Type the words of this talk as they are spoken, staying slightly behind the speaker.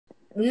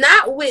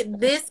not with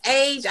this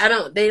age.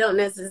 They don't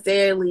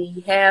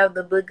necessarily have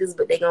the boogers,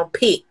 but they're gonna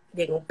pick.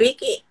 They're gonna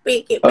pick it,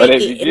 pick it, Oh, pick they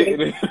be it.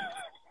 getting it.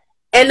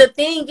 And the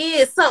thing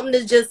is, something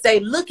to just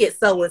say, look at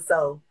so and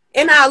so.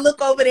 And I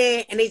look over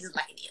there and they just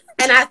like this.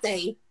 And I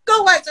say,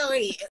 go watch your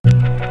head.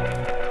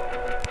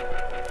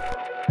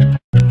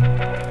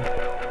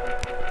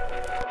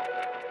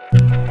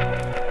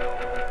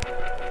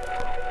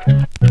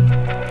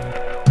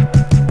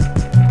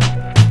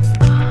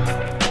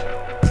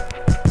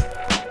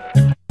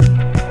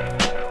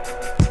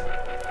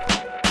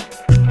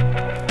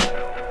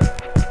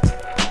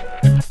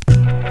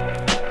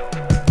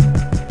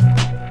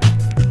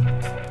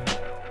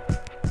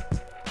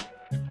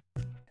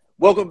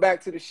 Welcome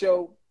back to the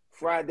show.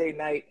 Friday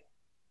night,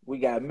 we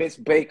got Miss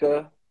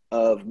Baker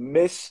of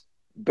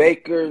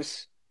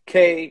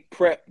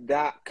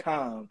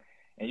MissBakersKPrep.com.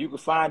 And you can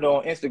find her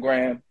on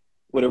Instagram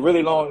with a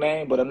really long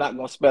name, but I'm not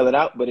going to spell it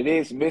out. But it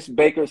is Miss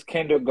Baker's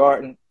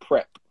Kindergarten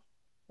Prep,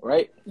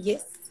 right?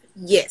 Yes.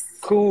 Yes.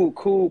 Cool.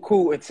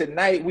 And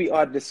tonight we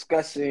are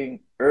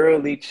discussing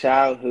early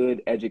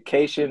childhood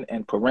education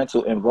and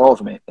parental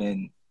involvement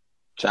in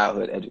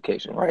childhood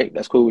education, right?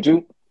 That's cool with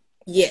you?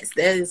 Yes,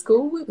 that is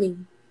cool with me.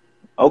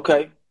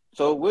 Okay,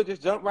 so we'll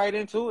just jump right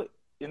into it.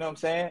 You know what I'm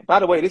saying? By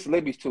the way, this is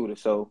Libby's tutor,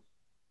 so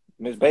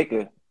Miss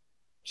Baker,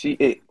 she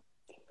it.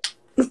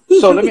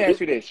 So let me ask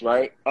you this,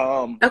 right?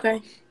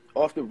 Okay.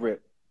 Off the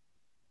rip.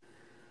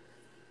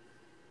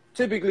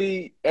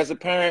 Typically, as a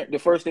parent, the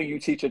first thing you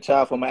teach your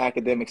child from an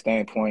academic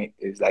standpoint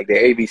is like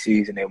their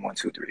ABCs and their 1,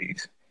 2,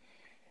 3s.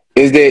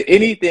 Is there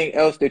anything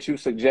else that you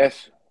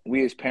suggest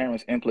we as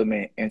parents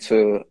implement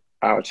into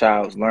our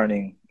child's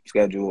learning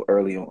schedule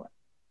early on?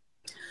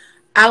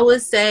 I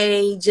would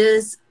say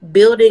just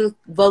building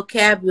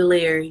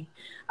vocabulary.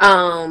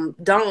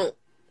 Don't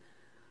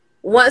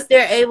Once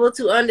they're able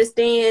to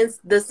understand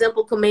the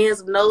simple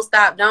commands of no,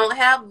 stop, don't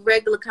have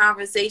regular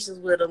conversations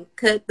with them.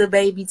 Cut the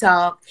baby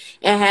talk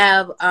and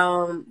have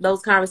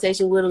those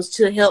conversations with them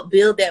to help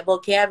build that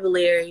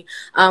vocabulary.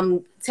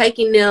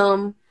 Taking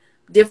them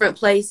different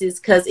places,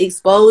 because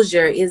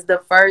exposure is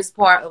the first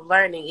part of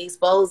learning,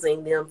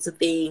 exposing them to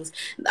things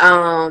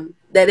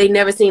that they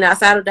never seen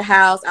outside of the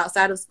house,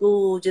 outside of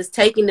school, just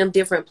taking them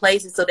different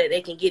places so that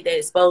they can get that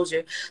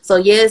exposure. So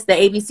yes, the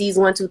ABCs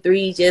 1, 2,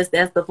 3, just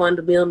that's the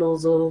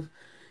fundamentals of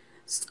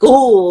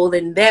school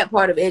and that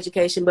part of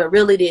education, but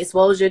really the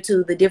exposure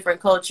to the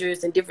different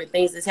cultures and different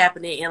things that's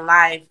happening in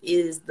life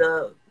is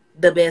the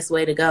best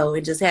way to go,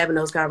 and just having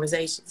those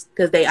conversations,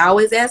 because they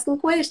always asking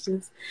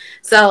questions.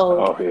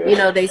 So,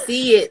 they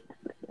see it,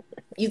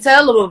 you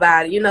tell them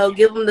about it,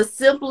 give them the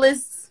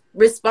simplest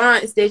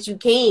response that you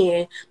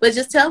can, but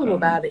just tell them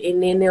about it,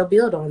 and then they'll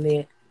build on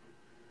that.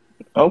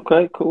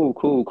 Okay,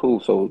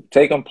 cool. So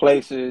take them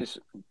places,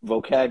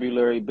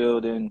 vocabulary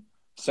building,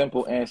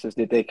 simple answers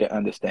that they can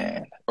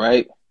understand,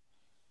 right?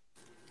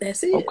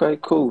 That's it. Okay,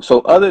 cool.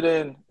 So other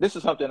than, this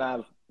is something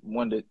I've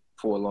wondered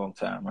for a long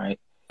time, right?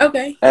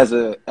 Okay. As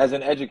an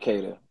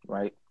educator,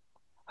 right?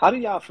 How do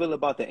y'all feel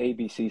about the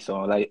ABC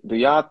song? Like, do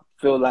y'all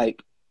feel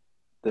like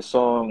the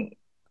song,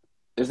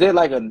 is there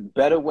like a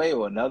better way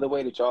or another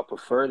way that y'all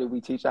prefer that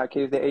we teach our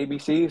kids the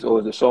ABCs, or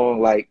is the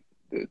song like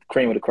the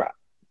cream of the crop?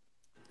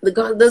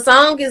 The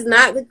song is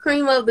not the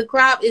cream of the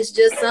crop. It's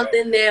just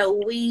something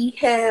that we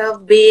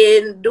have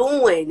been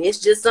doing. It's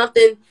just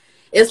something,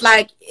 it's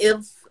like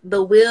if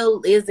the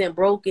wheel isn't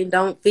broken,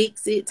 don't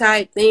fix it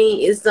type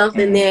thing. It's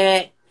something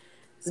that's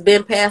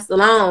been passed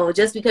along.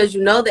 Just because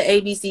you know the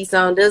ABC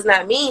song does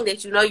not mean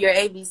that you know your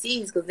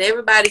ABCs, because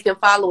everybody can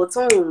follow a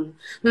tune.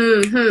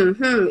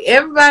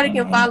 Everybody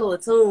can follow a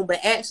tune, but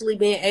actually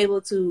being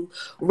able to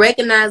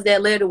recognize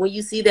that letter when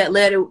you see that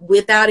letter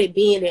without it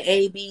being an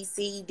A, B,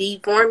 C, D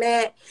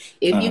format,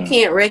 if you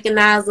can't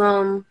recognize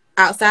them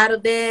outside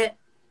of that,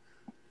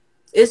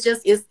 it's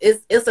just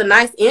it's a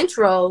nice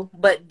intro,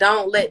 but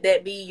don't let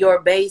that be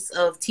your base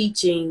of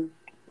teaching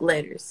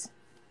letters.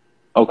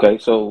 Okay,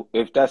 so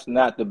if that's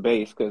not the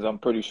base, because I'm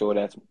pretty sure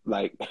that's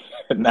like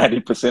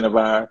 90% of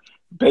our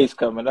base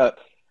coming up,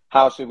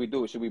 how should we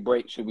do it? Should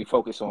we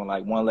focus on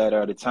like one letter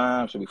at a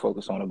time? Should we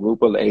focus on a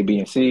group of A, B,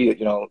 and C?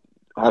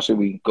 How should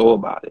we go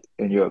about it,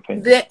 in your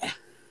opinion?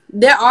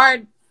 There are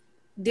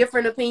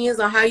different opinions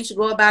on how you should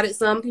go about it.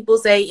 Some people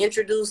say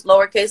introduce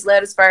lowercase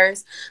letters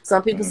first.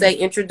 Some people say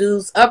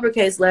introduce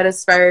uppercase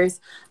letters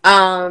first.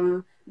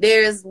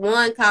 There's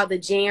one called the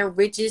Jan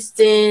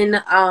Richardson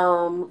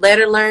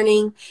letter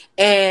learning,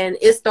 and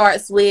it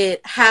starts with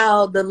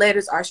how the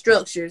letters are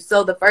structured.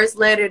 So the first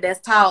letter that's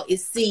taught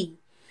is C,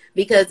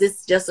 because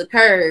it's just a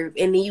curve,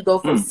 and then you go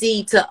from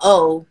C to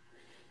O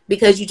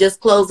because you just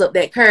close up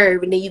that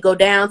curve, and then you go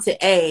down to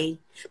A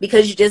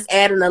because you just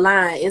adding a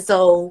line. And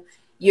so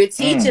you're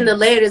teaching the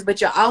letters, but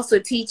you're also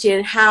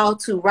teaching how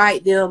to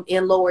write them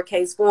in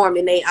lowercase form,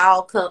 and they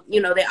all come,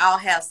 they all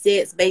have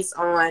sets based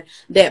on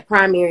that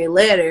primary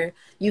letter.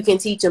 You can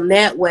teach them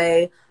that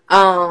way,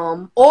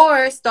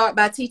 or start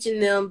by teaching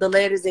them the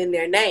letters in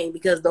their name,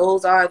 because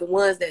those are the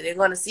ones that they're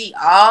going to see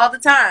all the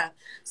time.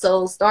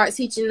 So start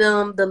teaching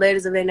them the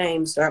letters of their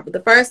name. Start with the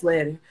first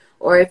letter.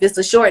 Or if it's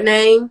a short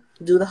name,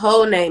 do the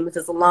whole name. If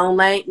it's a long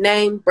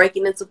name, break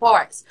it into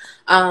parts.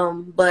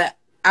 But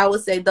I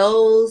would say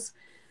those,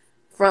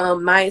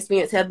 from my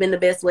experience, have been the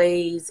best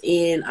ways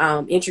in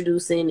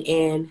introducing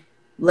and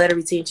letter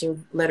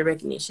retention, letter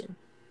recognition.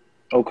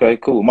 Okay,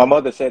 cool. My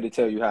mother said to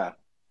tell you hi.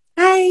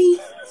 Hi.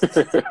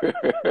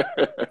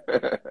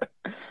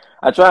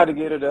 I tried to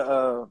get her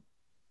to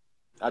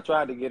I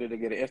tried to get her to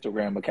get an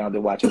Instagram account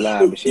to watch it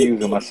live, but she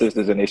using my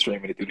sisters and they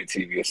streaming it through the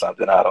TV or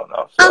something. I don't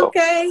know. So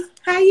Okay.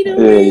 How you yeah,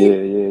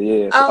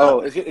 doing? So, Oh,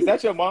 oh, is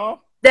that your mom?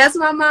 that's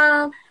my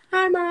mom.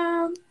 Hi,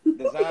 mom.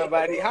 Design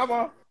body. Hi,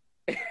 mom.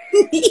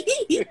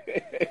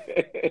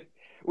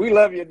 We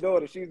love your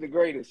daughter. She's the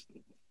greatest.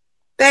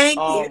 Thank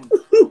you. Um,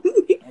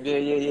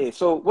 yeah.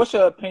 So, what's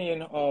your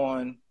opinion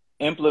on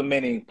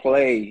implementing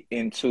play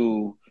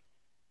into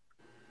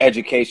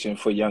education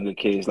for younger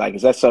kids? Like,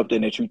 is that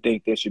something that you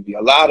think there should be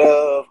a lot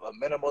of, a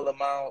minimal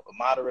amount, a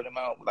moderate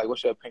amount? Like,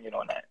 what's your opinion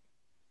on that?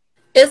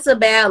 It's a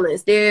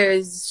balance.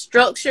 There's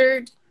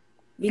structured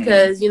Hmm.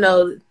 because,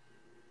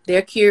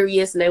 they're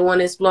curious and they want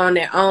to explore on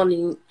their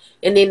own.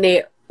 And then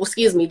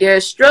they're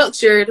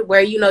structured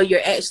where, you're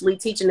actually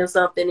teaching them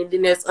something. And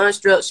then there's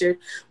unstructured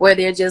where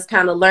they're just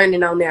kind of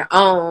learning on their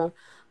own.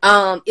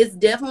 It's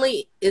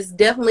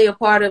definitely a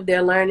part of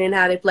their learning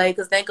how they play.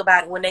 Because think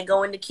about it, when they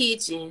go in the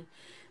kitchen,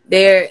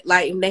 they're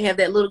like, they have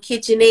that little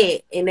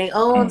kitchenette and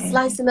I'm Hmm.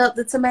 slicing up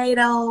the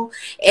tomato,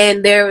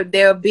 and they're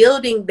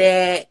building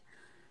that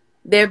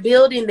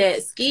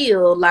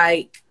skill.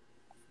 Like,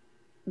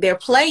 they're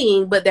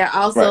playing, but they're Right.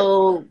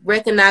 also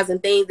recognizing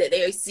things that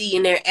they see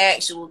in their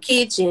actual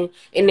kitchen,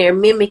 and they're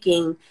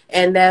mimicking.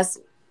 And that's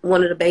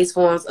one of the base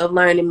forms of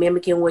learning,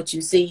 mimicking what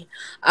you see.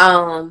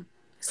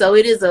 So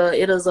it is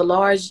a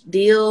large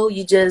deal.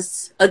 You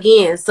just,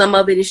 again, some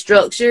of it is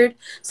structured,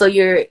 so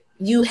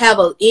you have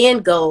an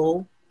end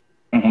goal.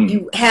 Hmm.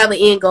 You have an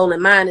end goal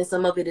in mind, and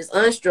some of it is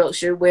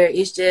unstructured, where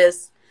it's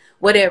just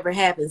whatever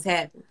happens,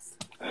 happens.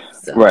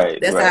 So Right.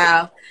 that's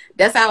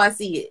Right. how I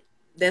see it.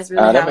 That's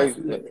really That how I makes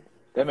see it.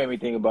 that made me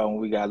think about when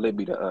we got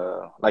Libby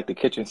the like the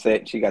kitchen set.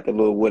 And she got the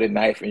little wooden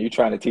knife, and you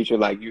trying to teach her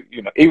like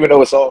you know even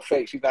though it's all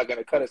fake, she's not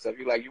gonna cut herself.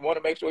 You like you want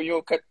to make sure you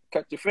don't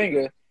cut your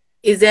finger,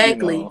 you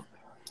Exactly. know.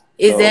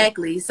 So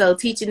Exactly. So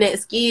teaching that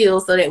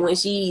skill so that when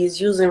she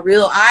is using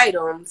real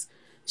items,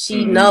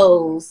 she hmm.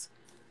 knows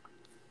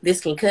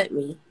this can cut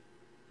me.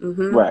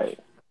 hmm Right.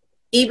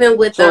 Even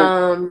with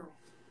So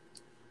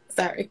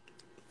sorry.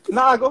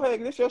 nah, go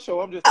ahead. This your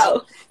show. I'm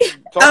Oh,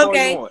 talk all you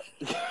okay. want.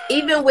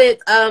 Even with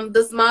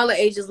the smaller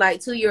ages, like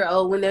 2-year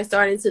old, when they're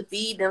starting to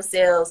feed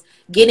themselves,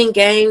 getting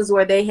games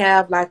where they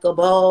have like a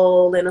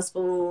bowl and a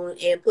spoon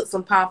and put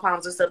some pom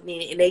poms or something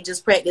in it, and they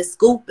just practice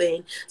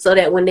scooping, so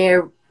that when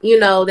they're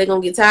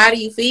gonna get tired of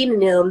you feeding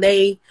them,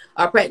 they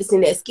are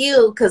practicing that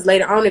skill, because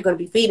later on they're gonna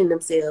be feeding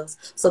themselves.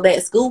 So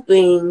that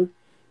scooping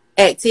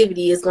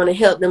activity is gonna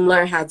help them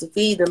learn how to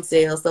feed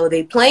themselves. So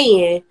they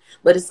playing,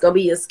 but it's gonna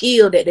be a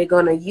skill that they're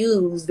gonna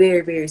use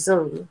very, very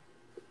soon.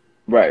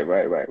 Right.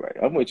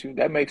 I'm with you.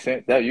 That makes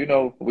sense. That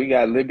we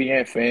got Libby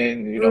and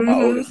Finn. My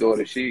hmm oldest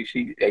daughter,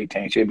 she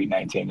 18, she'll be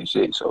 19 and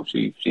shit, so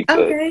she good.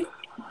 Okay.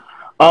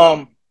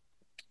 Um,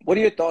 what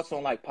are your thoughts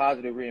on like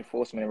positive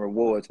reinforcement and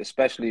rewards,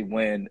 especially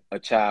when a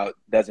child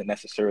doesn't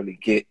necessarily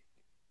get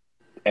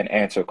an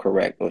answer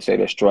correct, or say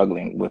they're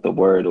struggling with a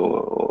word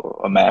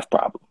or a math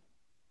problem?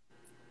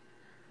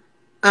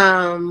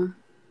 Um,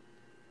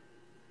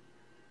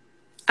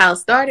 I'll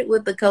start it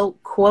with the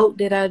quote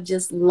that I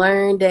just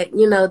learned,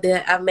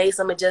 that I've made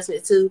some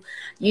adjustment to.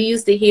 You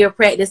used to hear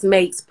practice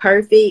makes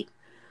perfect,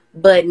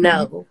 but Hmm.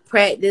 no,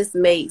 practice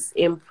makes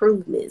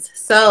improvements.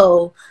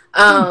 So,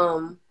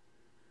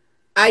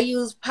 I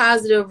use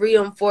positive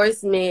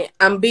reinforcement.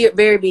 I'm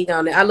very big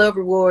on it. I love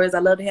rewards. I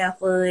love to have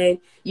fun.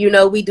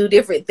 We do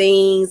different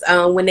things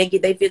when they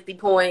get their 50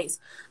 points,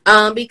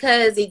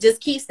 because it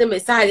just keeps them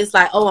excited. It's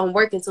like, oh, I'm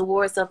working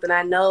towards something.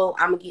 I know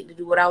I'm going to get to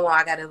do what I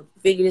want. I got to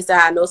figure this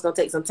out. I know it's going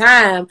to take some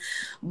time,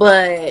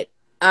 but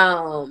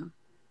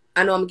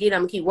I know I'm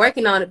gonna keep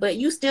working on it. But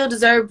you still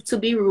deserve to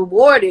be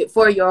rewarded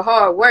for your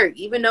hard work,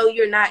 even though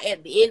you're not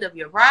at the end of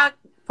your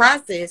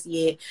process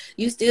yet.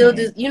 You still Hmm.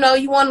 just, you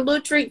want a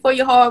little treat for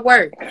your hard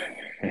work.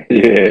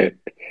 Yeah.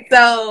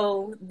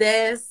 So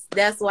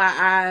that's why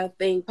I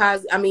think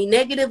positive. I mean,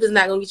 negative is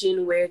not gonna get you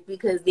anywhere,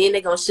 because then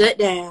they're gonna shut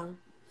down,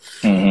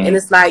 and Hmm.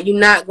 it's like you're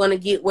not gonna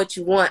get what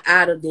you want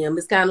out of them.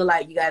 It's kind of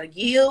like you gotta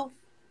give.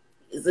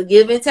 It's a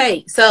give and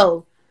take.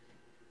 So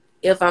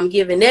if I'm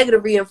giving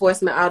negative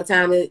reinforcement all the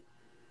time,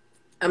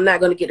 I'm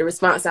not going to get the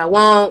response I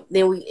want.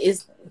 Then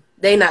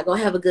they're not going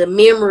to have a good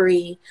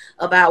memory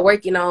about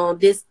working on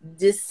this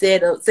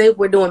set of, say if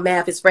we're doing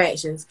math as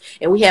fractions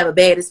and we have a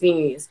bad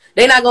experience.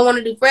 They're not going to want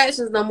to do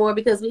fractions no more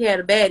because we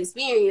had a bad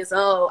experience.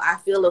 Oh, I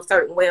feel a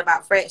certain way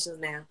about fractions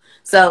now.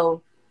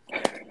 So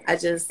I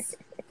just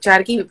try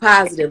to keep it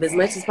positive as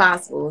much as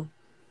possible.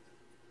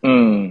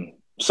 Mm.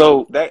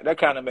 So that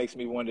kind of makes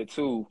me wonder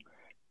too.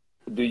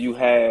 Do you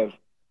have,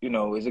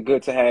 is it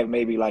good to have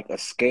maybe like a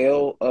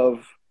scale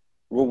of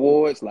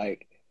rewards?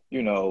 Like,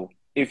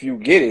 if you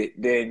get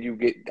it, then you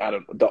get out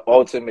of the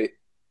ultimate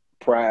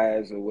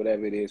prize or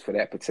whatever it is for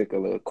that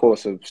particular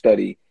course of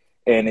study.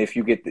 And if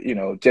you get,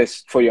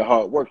 just for your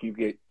hard work, you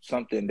get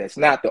something that's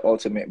not the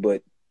ultimate,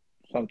 but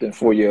something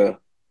for your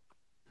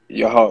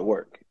hard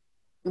work.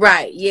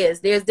 Right. Yes.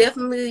 There's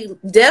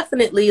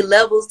definitely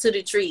levels to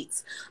the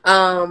treats.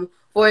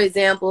 For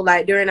example,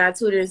 like during our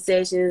tutoring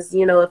sessions,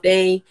 if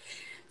they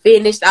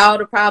finished all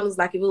the problems,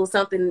 like if it was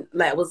something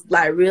that was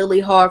like really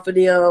hard for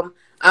them,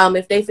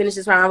 if they finish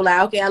this problem, I'm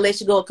like, okay, I'll let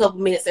you go a couple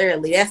minutes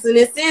early. That's an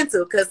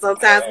incentive because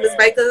sometimes Miss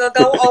Baker will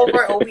go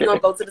over or we gonna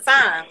go to the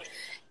time.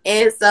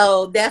 And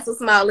so that's a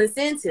small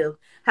incentive.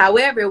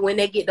 However, when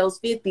they get those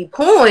 50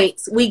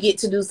 points, we get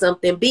to do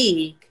something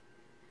big.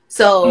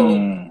 So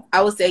Mm.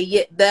 I would say,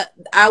 yeah, that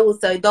I would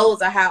say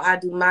those are how I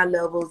do my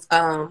levels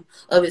of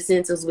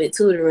incentives with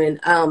tutoring.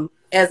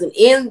 As an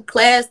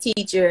in-class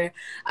teacher,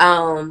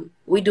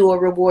 we do a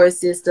reward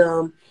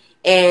system,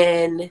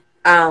 and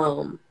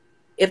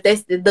if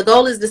the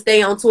goal is to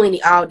stay on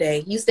 20 all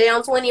day. You stay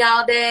on 20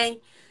 all day,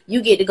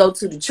 you get to go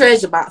to the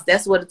treasure box.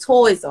 That's where the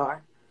toys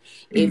are.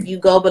 If Mm. you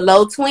go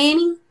below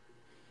 20,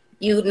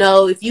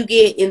 if you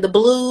get in the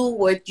blue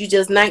where you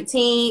just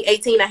 19,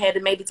 18, I had to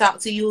maybe talk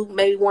to you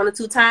maybe 1 or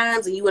 2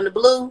 times and you in the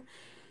blue.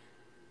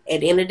 At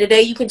the end of the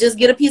day, you can just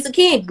get a piece of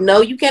candy.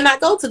 No, you cannot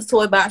go to the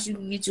toy box. You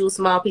can get you a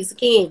small piece of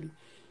candy.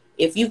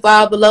 If you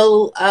fall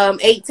below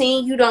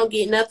 18, you don't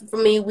get nothing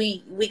from me.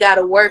 We got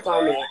to work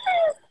on it.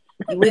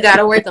 We got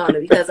to work on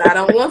it because I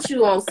don't want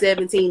you on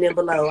 17 and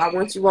below. I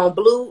want you on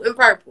blue and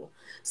purple.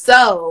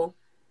 So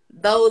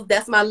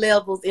that's my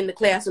levels in the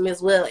classroom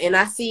as well. And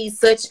I see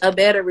such a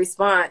better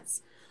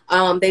response.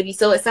 They be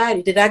so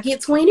excited. Did I get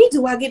 20?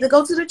 Do I get to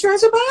go to the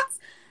treasure box?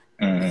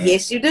 Mm.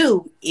 Yes, you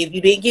do. If you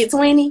didn't get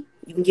 20,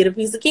 you can get a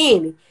piece of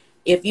candy.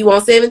 If you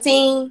want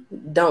 17,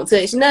 don't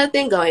touch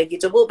nothing. Go ahead and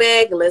get your book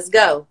bag and let's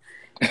go.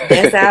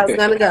 That's how it's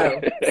gonna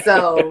go.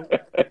 So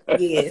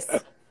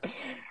yes.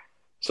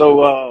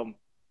 So,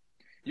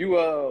 you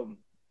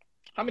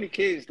how many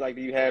kids like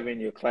do you have in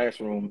your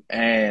classroom?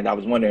 And I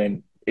was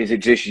wondering, is it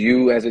just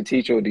you as a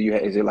teacher, or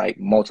is it like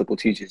multiple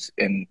teachers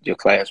in your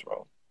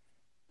classroom?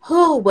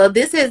 Oh, well,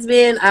 this has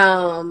been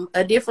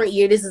a different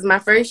year. This is my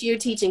first year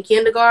teaching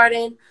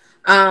kindergarten.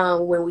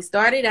 When we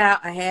started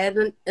out, I had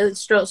an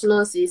instructional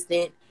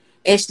assistant,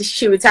 and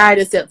she retired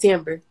in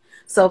September.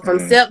 So from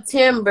Mm.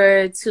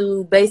 September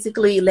to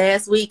basically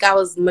last week, I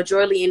was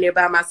majorly in there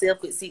by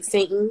myself with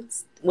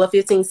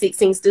 15,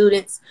 16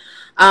 students.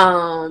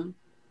 And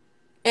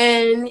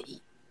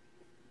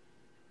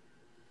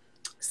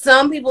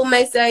some people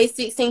may say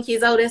 16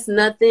 kids, oh, that's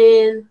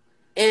nothing.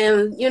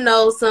 And,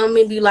 some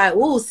may be like,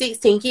 ooh,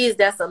 16 kids,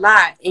 that's a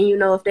lot. And,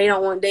 if they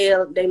don't want,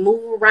 they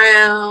move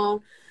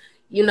around.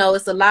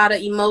 It's a lot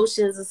of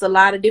emotions. It's a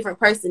lot of different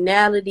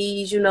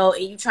personalities, and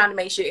you trying to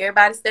make sure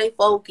everybody stay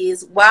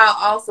focused while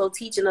also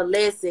teaching a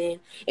lesson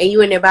and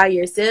you in there by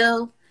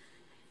yourself.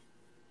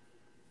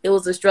 It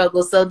was a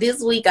struggle. So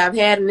this week I've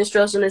had an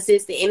instructional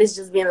assistant and it's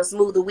just been a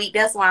smoother week.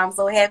 That's why I'm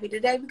so happy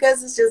today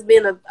because it's just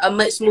been a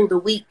much smoother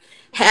week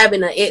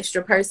having an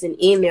extra person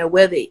in there,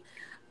 whether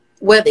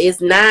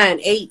it's 9,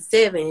 8,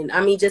 7.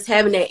 I mean, just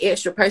having that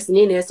extra person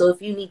in there. So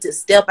if you need to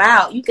step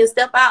out, you can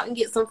step out and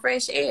get some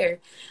fresh air.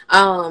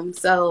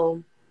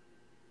 So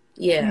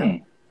yeah.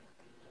 Mm.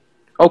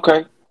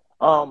 Okay.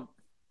 Um,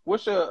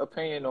 what's your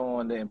opinion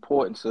on the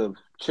importance of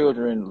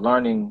children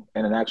learning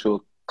in an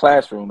actual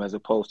classroom as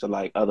opposed to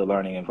like other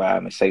learning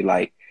environments, say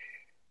like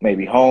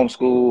maybe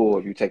homeschool, or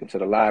if you take them to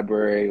the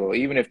library, or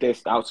even if they're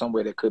out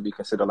somewhere that could be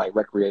considered like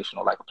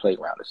recreational, like a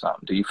playground or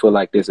something? Do you feel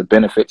like there's a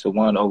benefit to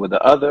one over the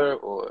other,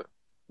 or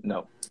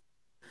no?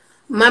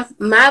 My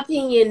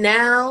opinion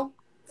now,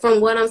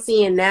 from what I'm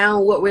seeing now,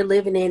 what we're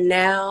living in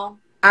now,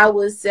 I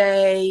would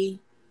say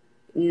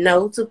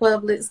no to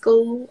public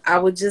school. I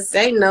would just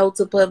say no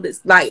to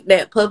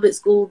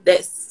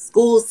that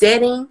school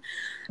setting.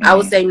 I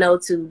would Mm. say no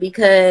to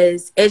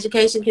because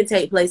education can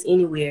take place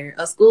anywhere.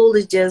 A school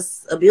is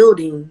just a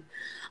building.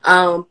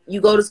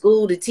 You go to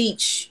school to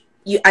teach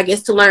you, I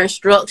guess, to learn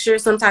structure,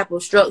 some type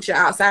of structure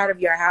outside of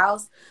your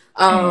house.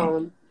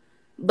 Mm.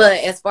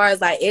 But as far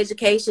as like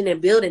education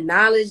and building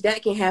knowledge,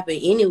 that can happen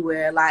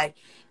anywhere. Like,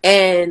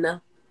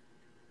 and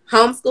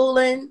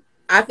homeschooling,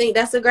 I think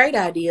that's a great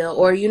idea.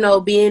 Or,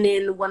 being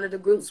in one of the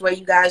groups where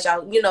you guys,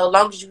 y'all, as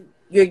long as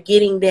you're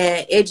getting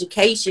that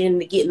education,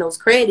 getting those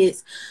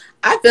credits,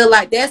 I feel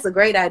like that's a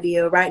great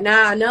idea. Right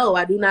now, I know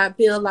I do not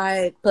feel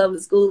like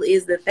public school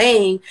is the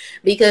thing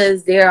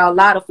because there are a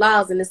lot of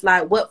flaws. And it's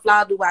like, what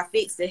flaw do I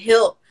fix to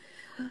help?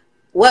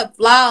 What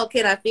flaw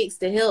can I fix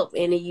to help?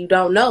 And you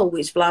don't know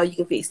which flaw you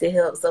can fix to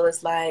help. So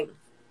it's like,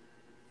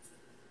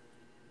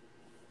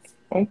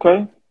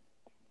 Okay.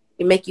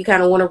 it make you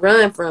kind of want to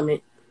run from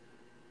it.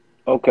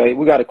 Okay.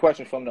 We got a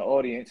question from the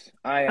audience.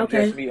 I am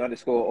just Okay. me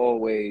underscore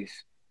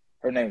always.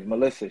 Her name is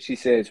Melissa. She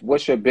says,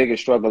 "What's your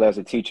biggest struggle as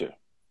a teacher?"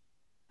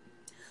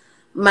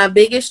 My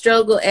biggest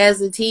struggle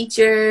as a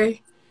teacher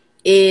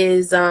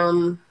is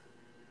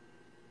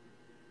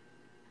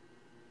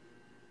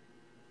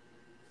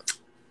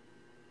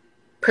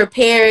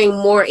preparing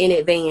more in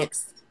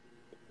advance.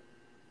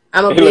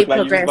 I'm a It looked big like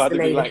you was about to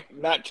be procrastinator. like,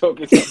 not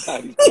choking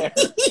somebody's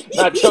parent,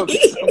 not choking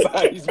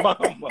somebody's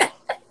mama.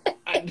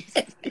 I just...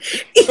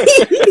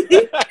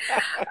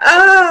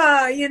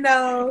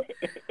 Oh,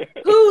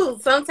 who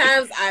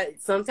sometimes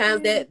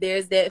that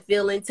there's that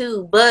feeling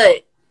too,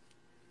 but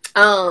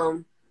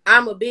I'm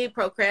a big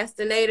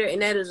procrastinator,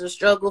 and that is a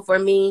struggle for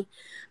me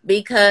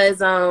because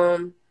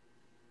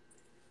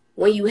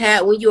when you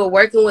are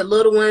working with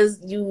little ones,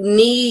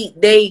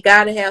 they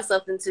gotta have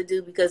something to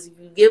do, because if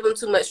you give them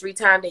too much free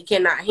time, they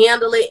cannot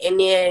handle it, and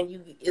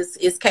then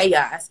it's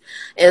chaos.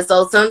 And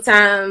so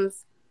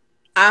sometimes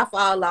I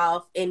fall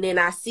off, and then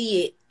I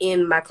see it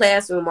in my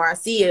classroom, or I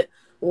see it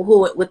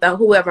with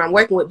whoever I'm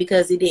working with,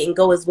 because it didn't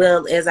go as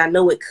well as I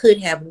know it could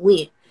have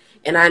went,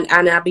 and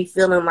I be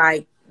feeling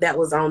like that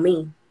was on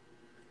me.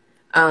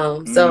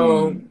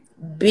 So Mm.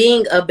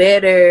 being a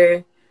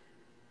better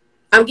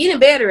I'm getting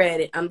better at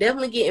it. I'm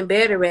definitely getting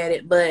better at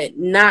it, but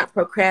not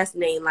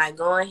procrastinating, like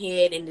going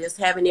ahead and just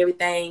having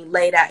everything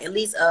laid out, at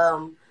least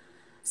some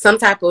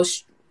type of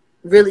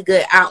really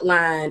good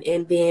outline,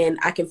 and then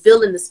I can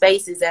fill in the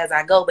spaces as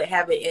I go, but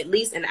have it at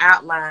least an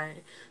outline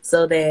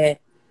so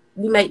that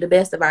we make the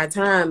best of our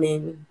time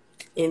and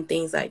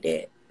things like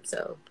that.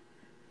 So,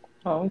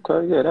 Oh,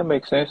 okay, yeah, that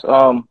makes sense.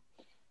 So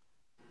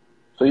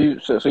you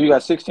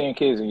got 16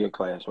 kids in your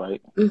class,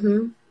 right?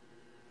 mhm.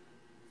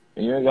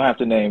 You ain't gonna have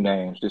to name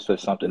names, just for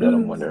something that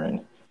I'm Mhm.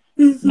 wondering.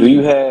 Do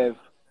you have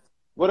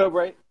what up,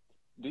 Ray?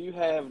 Do you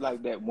have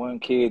like that one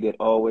kid that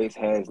always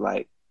has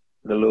like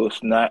the little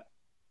snot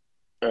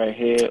right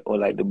here, or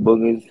like the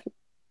boogers?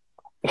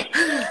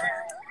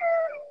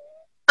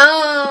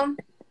 Um,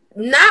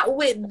 Not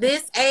with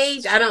this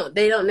age.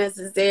 They don't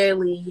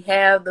necessarily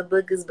have the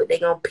boogers, but they're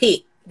gonna Oh,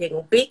 pick they be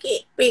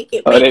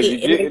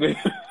it. getting it.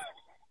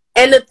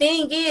 And the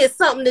thing is,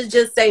 something to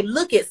just say,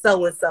 look at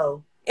so and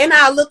so. And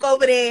I look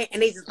over there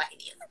and they just like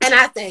this. And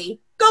I say,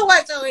 go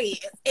wash your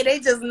hands. And they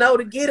just know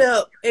to get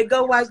up and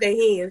go wash their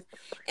hands.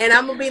 And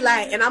I'm gonna be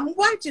like, and I'm gonna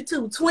watch you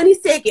too. 20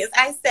 seconds.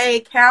 I say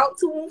count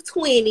to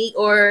 20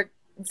 or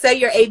say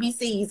your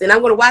ABCs, and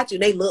I'm gonna watch you.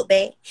 They look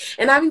back.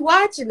 And I be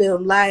watching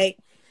them like,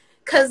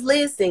 cause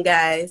listen,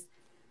 guys,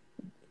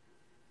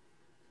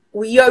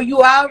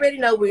 you already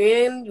know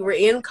we're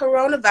in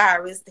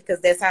coronavirus, because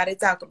that's how they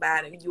talk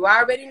about it. You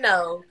already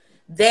know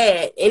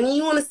that, and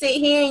you want to sit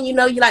here and you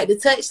like to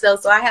touch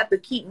those, so I have to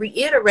keep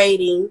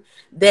reiterating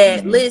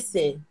that. Hmm.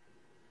 Listen,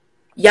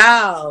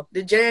 y'all,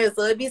 the germs.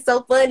 So it'd be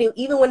so funny,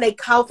 even when they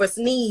cough or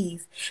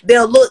sneeze,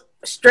 they'll look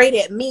straight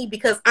at me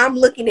because I'm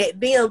looking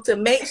at them to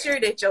make sure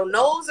that your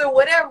nose or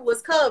whatever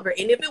was covered,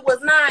 and if it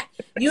was not,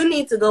 you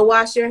need to go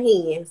wash your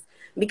hands,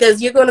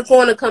 because you're gonna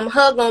come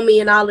hug on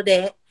me and all of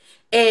that.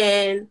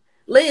 And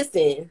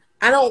listen,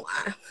 I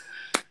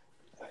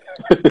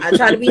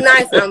try to be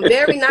nice. I'm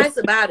very nice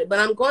about it, but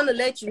I'm going to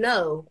let you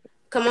know.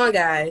 Come on,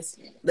 guys.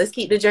 Let's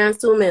keep the germs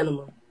to a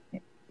minimum.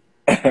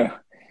 All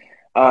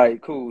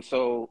right, cool.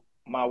 So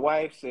my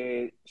wife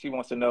said she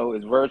wants to know,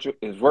 is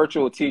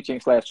virtual teaching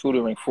slash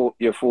tutoring for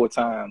your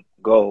full-time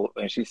goal,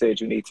 and she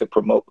said you need to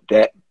promote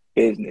that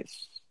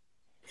business.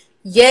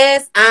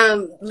 Yes,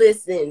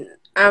 listen,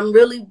 I'm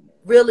really,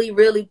 really,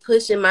 really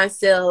pushing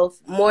myself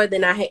more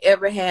than I had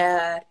ever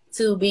had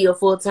to be a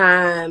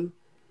full-time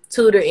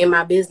tutor in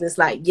my business.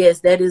 Like, yes,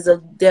 that is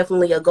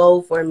definitely a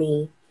goal for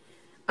me.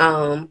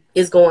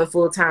 Is going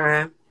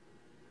full-time.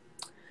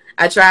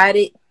 I tried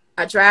it.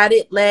 I tried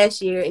it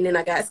last year, and then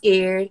I got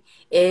scared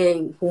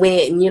and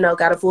went and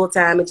got a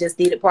full-time and just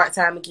did it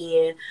part-time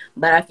again.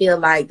 But I feel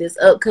like this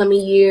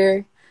upcoming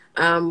year,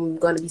 I'm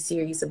going to be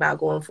serious about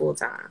going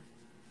full-time.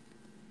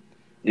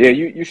 Yeah,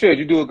 you should.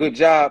 You do a good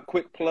job.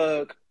 Quick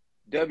plug,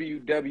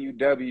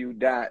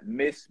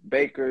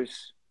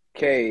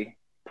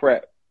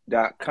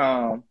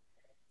 www.missbakersprep.com.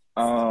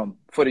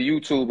 For the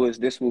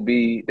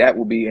YouTubers, that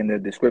will be in the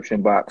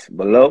description box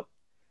below.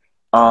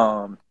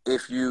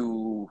 If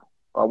you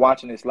are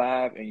watching this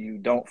live and you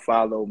don't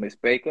follow Miss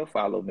Baker,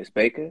 follow Miss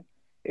Baker.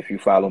 If you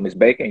follow Miss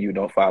Baker and you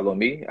don't follow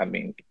me, I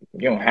mean,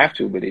 you don't have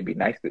to, but it'd be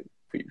nice for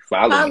you to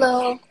follow me.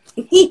 Hello.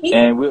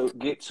 And we'll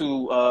get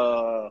to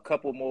a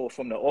couple more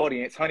from the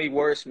audience. Honey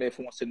Wordsmith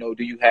wants to know,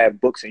 do you have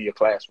books in your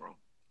classroom?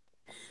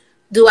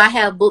 Do I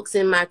have books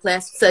in my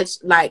class,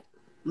 such like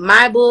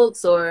my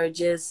books, or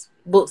just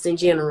books in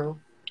general?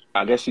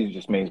 I guess she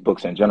just means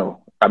books in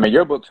general. I mean,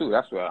 your book too.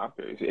 That's what I'm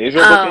curious. Is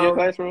your book in your Um,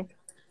 classroom?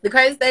 the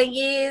crazy thing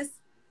is,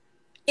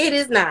 it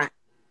is not,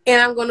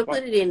 and I'm going to What?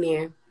 put it in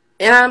there.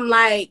 And I'm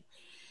like,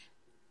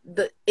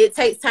 it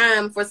takes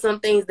time for some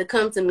things to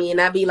come to me,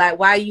 and I be like,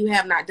 why you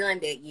have not done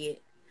that yet?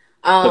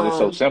 Because it's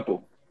so Um,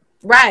 simple.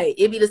 right.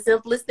 It'd be the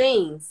simplest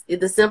things.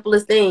 It's the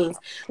simplest things.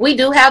 We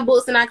do have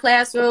books in our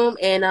classroom,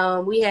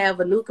 and we have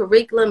a new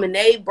curriculum, and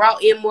they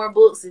brought in more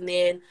books, and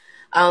then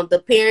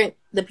the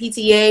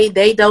PTA,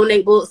 they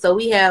donate books, so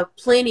we have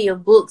plenty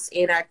of books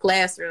in our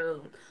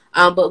classroom.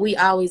 But we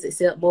always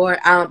accept more.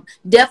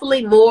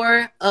 Definitely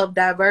more of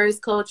diverse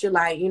culture,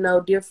 like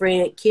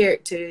different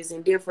characters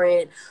and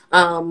different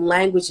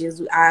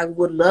languages. I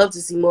would love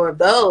to see more of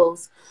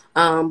those.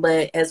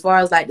 But as far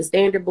as like the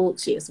standard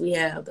books, yes, we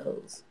have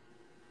those.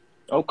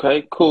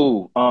 Okay,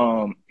 cool.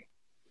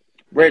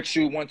 Red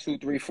Shoe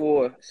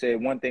 1234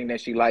 said one thing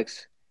that she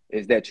likes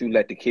is that you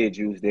let the kids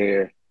use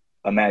their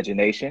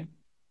imagination.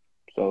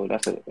 So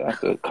that's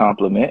a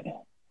compliment.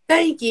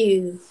 Thank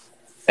you.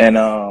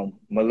 And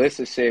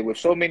Melissa said, with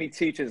so many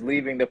teachers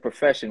leaving the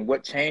profession,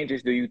 what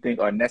changes do you think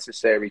are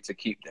necessary to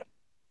keep them?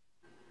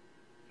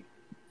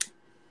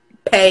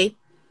 Pay.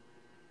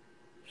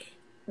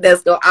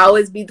 That's gonna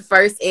always be the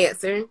first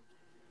answer.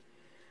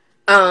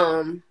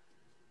 Um,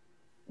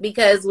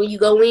 because when you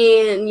go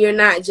in, you're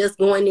not just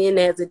going in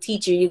as a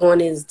teacher. You're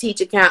going in as a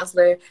teacher,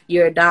 counselor.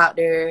 You're a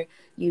doctor.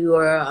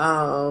 You're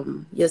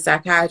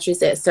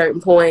psychiatrist at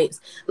certain points.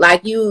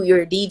 Like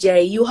you're a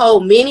DJ. You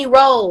hold many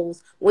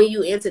roles when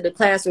you enter the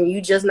classroom.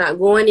 You just not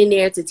going in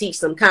there to teach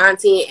some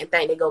content and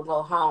think they're gonna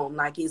go home.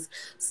 Like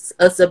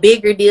it's a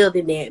bigger deal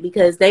than that,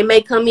 because they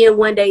may come in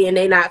one day and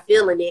they not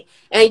feeling it,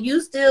 and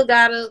you still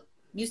gotta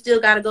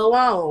go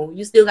on.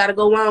 You still gotta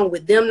go on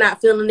with them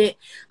not feeling it.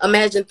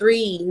 Imagine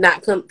three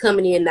not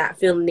coming in not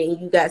feeling it,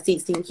 and you got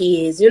 16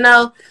 kids.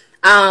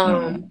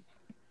 Mm-hmm.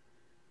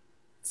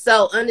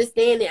 So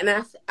understand it,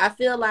 and I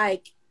feel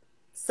like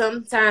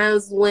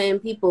sometimes when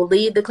people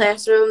leave the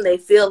classroom, they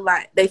feel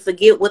like they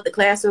forget what the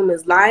classroom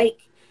is like,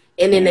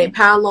 and then they Mm-hmm.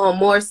 pile on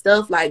more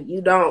stuff. Like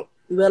you don't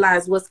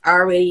realize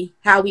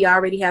how we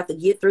already have to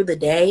get through the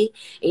day,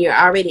 and you're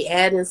already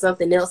adding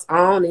something else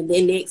on, and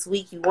then next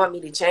week you want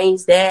me to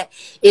change that.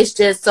 It's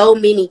just so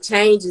many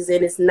changes,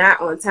 and it's not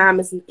on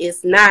time.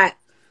 It's not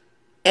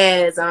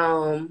as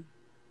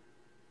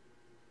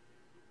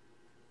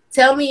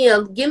give me a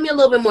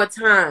little bit more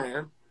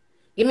time.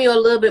 Give me a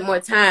little bit more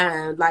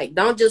time. Like,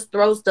 don't just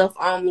throw stuff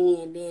on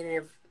me, and then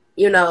if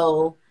you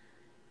know,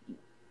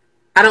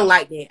 I don't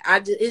like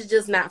that. It's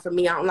just not for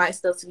me. I don't like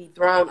stuff to be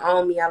thrown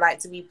on me. I like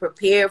to be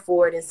prepared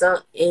for it,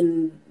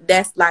 and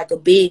that's like a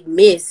big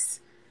miss.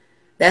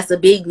 That's a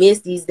big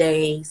miss these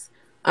days.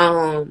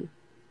 Um,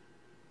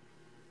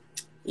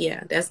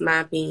 yeah, that's my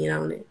opinion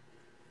on it.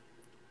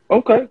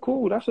 Okay,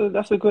 cool. That's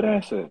a good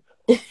answer.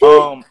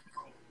 Um,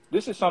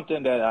 this is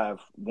something that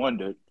I've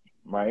wondered,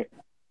 right?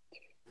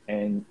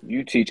 And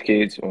you teach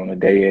kids on a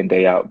day in,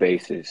 day out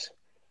basis.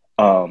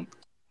 Um,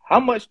 how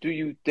much do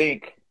you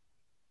think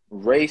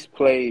race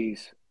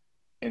plays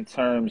in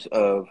terms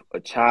of a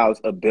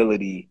child's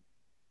ability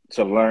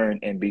to learn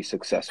and be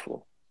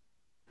successful?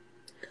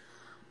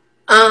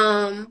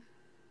 um,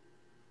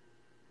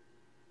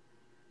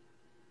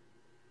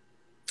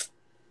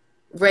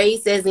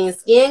 Race as in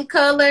skin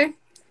color,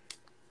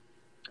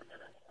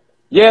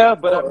 Yeah,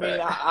 but I mean, or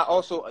I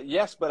also,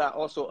 yes, but I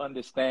also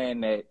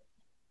understand that,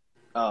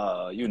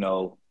 you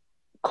know,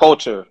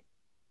 culture,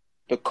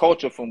 the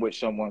culture from which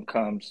someone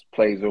comes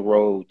plays a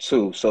role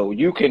too. So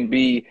you can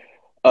be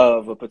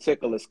of a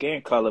particular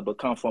skin color, but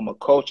come from a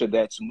culture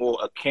that's more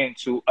akin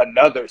to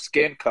another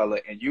skin color,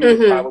 and you would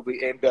mm-hmm,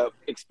 probably end up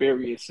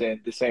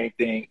experiencing the same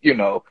thing, you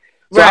know.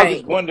 So I was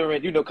just right.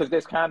 wondering, you know, because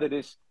there's kind of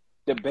this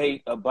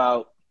debate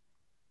about,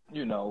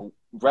 you know,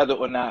 whether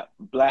or not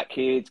black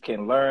kids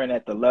can learn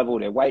at the level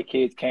that white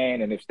kids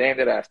can, and if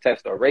standardized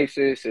tests are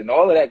racist and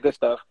all of that good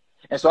stuff.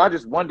 And so I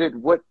just wondered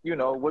what, you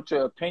know, what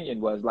your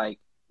opinion was. Like,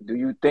 do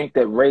you think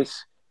that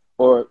race,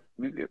 or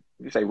you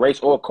say race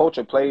or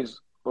culture, plays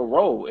a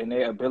role in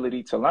their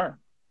ability to learn?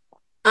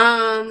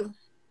 Um,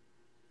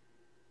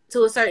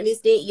 to a certain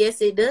extent,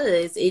 yes, it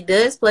does. It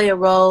does play a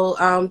role.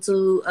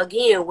 To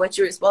again, what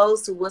you're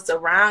exposed to, what's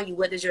around you,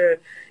 what does your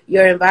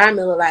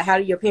environment look like? How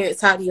do your parents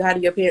talk to you? How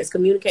do your parents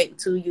communicate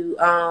to you?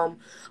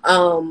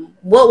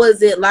 What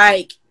was it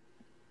like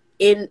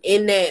in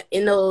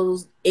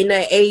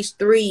that age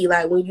three,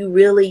 like when you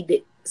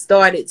really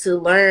started to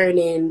learn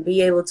and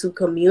be able to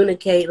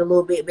communicate a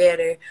little bit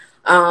better?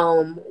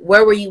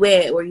 Where were you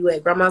at? Were you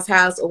at grandma's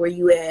house, or were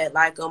you at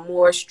like a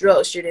more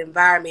structured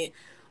environment?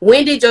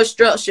 When did your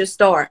structure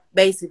start?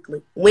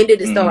 Basically, when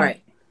did it Mm-hmm. start?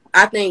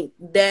 I think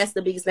that's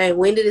the biggest thing.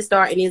 When did it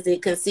start, and is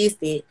it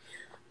consistent?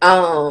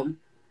 um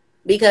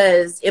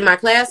because in my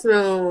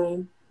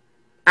classroom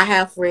I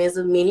have friends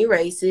of many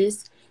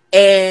races,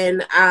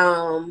 and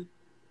I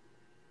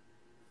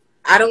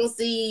don't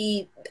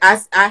see.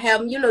 I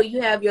have,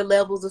 you have your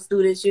levels of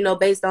students,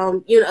 based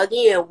on,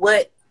 again,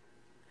 what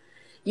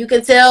you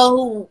can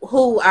tell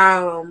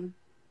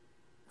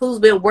who's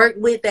been worked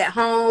with at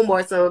home,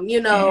 or some,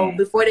 Mm-hmm.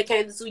 before they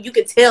came to school. You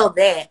can tell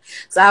that.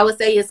 So I would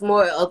say it's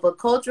more of a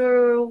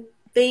cultural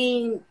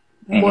thing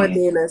more Mm-hmm.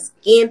 than a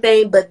skin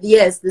thing. But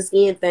yes, the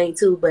skin thing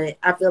too. But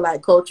I feel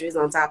like culture is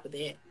on top of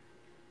that.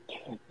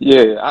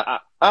 Yeah,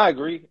 I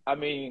agree. I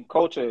mean,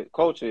 culture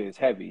is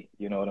heavy.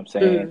 You know what I'm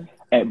saying? Mm.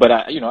 And but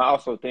I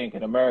also think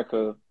in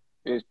America,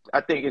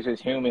 I think it's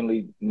just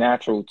humanly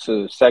natural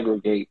to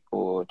segregate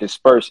or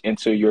disperse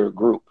into your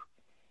group.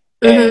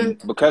 And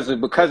Mm-hmm.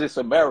 because it's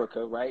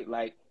America, right?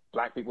 Like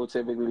black people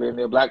typically live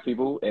near black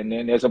people, and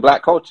then there's a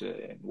black culture,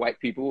 and white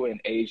people, and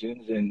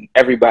Asians, and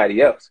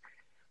everybody else.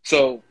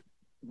 So,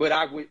 but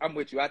I'm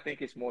with you. I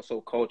think it's more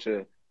so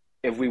culture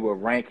if we were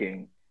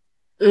ranking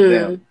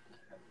Mm.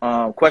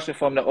 them. Question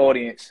from the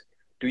audience: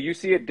 do you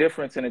see a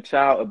difference in a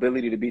child's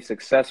ability to be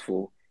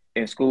successful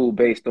in school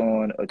based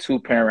on a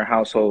two-parent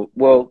household,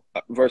 well,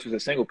 versus a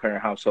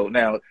single-parent household.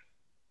 Now,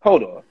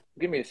 hold on,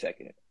 give me a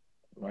second,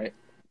 right?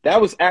 That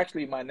was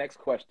actually my next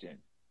question,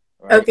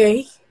 right?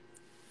 Okay.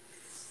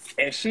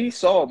 And she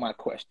saw my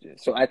question,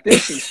 so I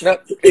think she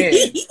snuck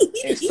in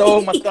and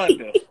stole my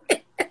thunder.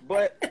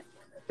 But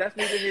that's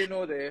neither here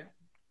nor there.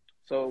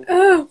 So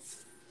Oh.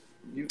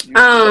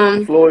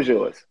 the floor is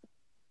yours.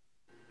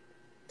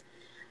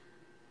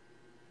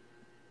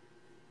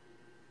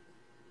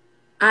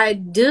 I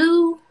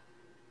do.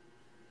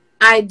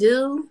 I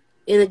do.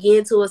 And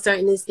again, to a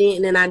certain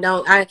extent, and I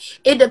don't.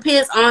 It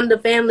depends on the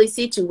family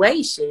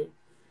situation.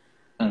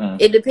 Mm-hmm.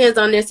 It depends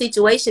on their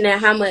situation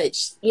and how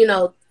much,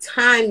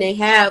 time they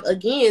have,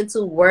 again,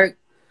 to work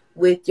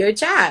with your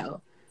child.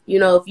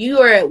 If you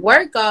are at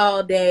work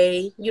all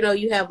day,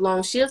 you have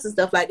long shifts and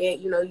stuff like that,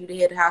 you the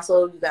head of the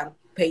household, you got to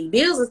pay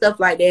bills and stuff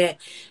like that.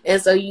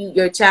 And so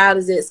your child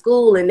is at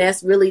school, and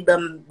that's really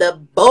the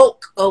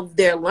bulk of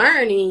their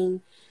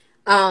learning.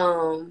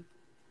 Then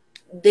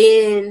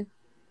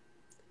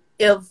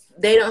if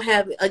they don't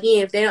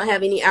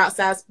have any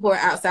outside support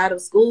outside of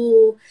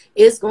school,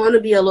 it's going to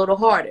be a little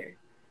harder.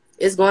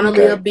 It's going to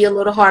Okay. be a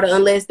little harder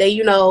unless they,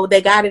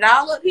 they got it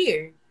all up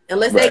here.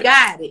 Unless they Right.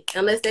 got it.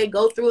 Unless they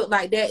go through it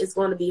like that, it's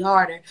going to be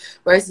harder.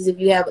 Versus if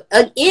you have,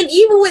 and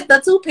even with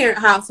the two-parent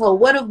household,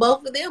 what if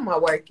both of them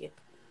are working?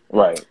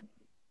 Right.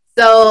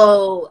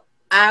 So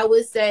I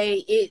would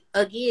say it,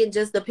 again,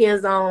 just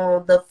depends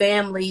on the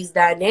family's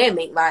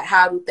dynamic. Like,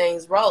 how do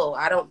things roll?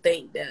 I don't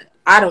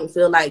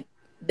feel like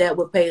that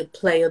would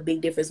play a big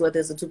difference whether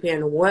it's a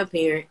two-parent or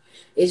one-parent.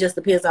 It just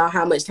depends on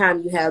how much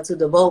time you have to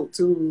devote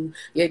to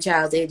your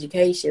child's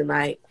education.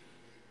 Like,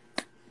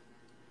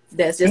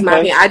 that's just my Okay.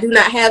 opinion. I do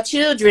not have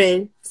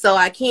children, so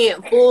I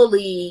cannot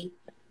fully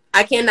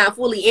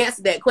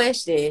answer that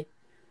question.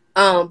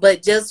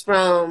 But just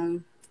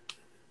from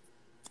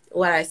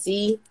what I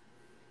see,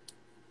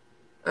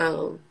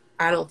 I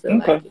don't feel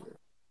like Okay.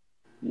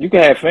 You can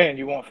have fan.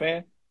 You want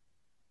fan?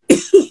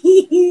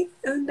 it.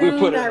 We'll No,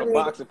 put her in not a ready.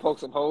 box and poke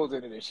some holes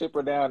in it and ship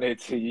her down there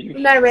to you.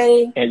 I'm not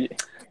ready. And,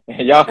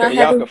 y'all I y'all can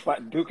haven't.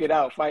 fight, duke it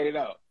out, fight it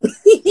out.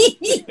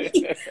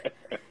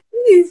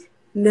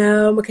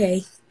 No, I'm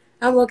okay.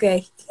 I'm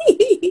okay.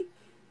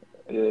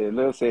 Yeah,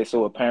 Lil said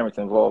so. A parent's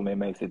involvement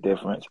makes a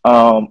difference.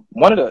 One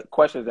of the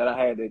questions that I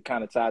had that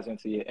kind of ties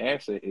into your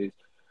answer is,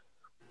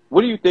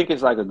 what do you think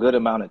is like a good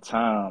amount of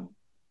time,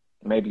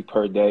 maybe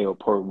per day or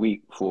per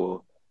week,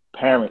 for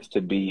parents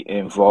to be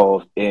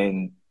involved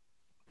in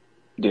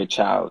your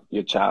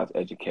child's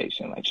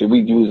education? Like, should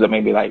we use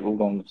maybe like we're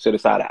going to set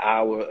aside an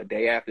hour a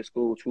day after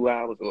school, 2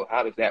 hours, or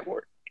how does that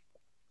work,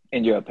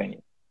 in your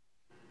opinion?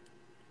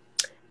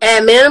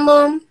 At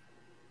minimum,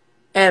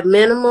 at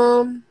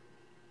minimum,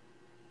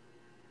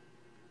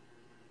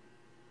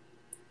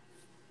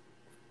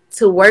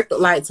 to work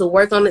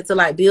on it, to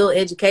like build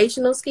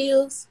educational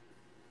skills,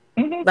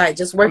 Hmm. like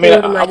just I working mean,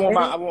 with them like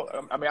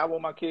that. I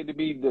want my kid to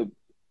be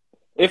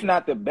if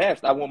not the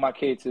best, I want my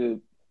kid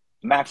to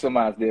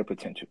maximize their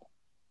potential.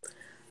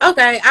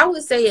 Okay, I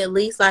would say at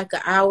least like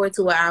an hour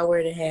to an hour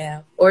and a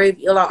half, or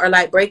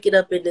like break it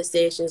up into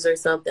sessions or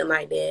something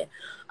like that.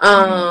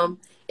 Hmm.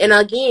 And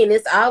again,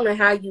 it's all in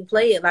how you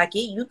play it. Like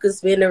you could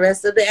spend the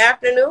rest of the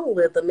afternoon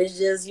with them. It's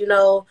just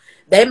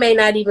they may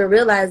not even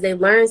realize they've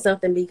learned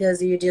something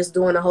because you're just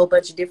doing a whole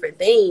bunch of different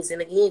things. And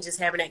again,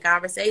 just having that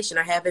conversation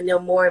or having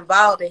them more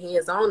involved and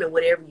hands on in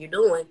whatever you're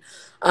doing.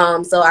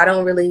 So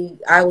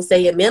I would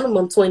say a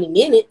minimum 20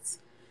 minutes.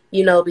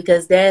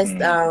 Because that's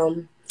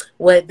Hmm.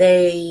 what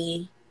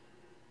they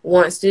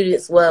want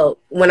students. Well,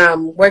 when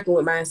I'm working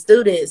with my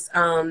students,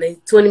 they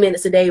 20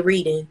 minutes a day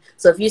reading.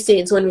 So if you're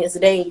sitting 20 minutes a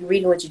day and you're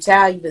reading with your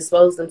child, you've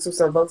exposed them to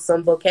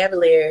some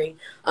vocabulary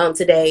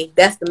today.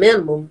 That's the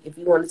minimum. If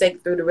you want to take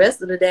it through the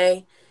rest of the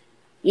day,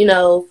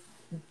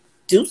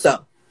 do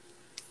so.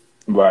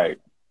 Right.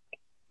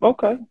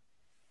 Okay.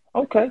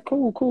 Okay,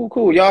 cool, cool,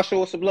 cool. Y'all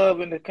show us some love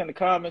in the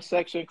comment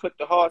section. Click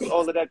the hearts,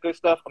 all of that good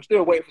stuff. I'm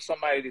still waiting for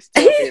somebody to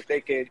tell me if they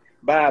can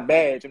buy a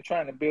badge. I'm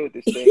trying to build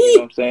this thing, you know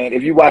what I'm saying?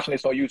 If you're watching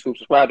this on YouTube,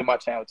 subscribe to my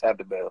channel, tap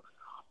the bell.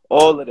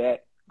 All of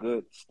that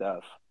good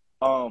stuff.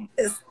 Um,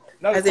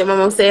 Another As if my question mom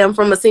for you. say I'm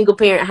from a single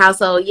parent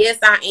household. Yes,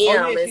 I Oh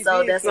am. yeah, And she so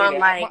did that's why say I'm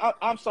that. like,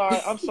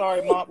 I'm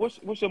sorry, Mom.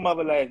 What's your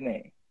mother last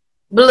name?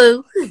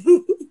 Blue.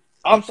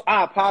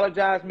 I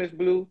apologize, Miss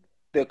Blue.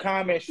 The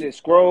comments just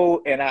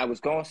scrolled, and I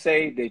was gonna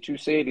say that you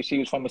said that she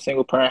was from a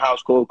single parent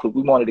household because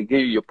we wanted to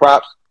give you your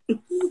props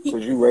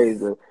because you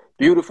raised a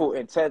beautiful,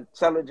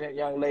 intelligent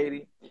young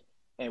lady,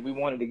 and we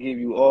wanted to give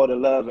you all the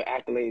love and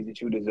accolades that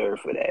you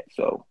deserve for that.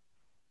 So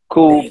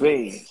cool Thanks.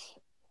 beans.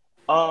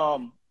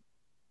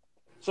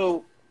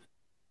 So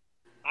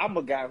I'm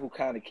a guy who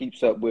kind of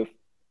keeps up with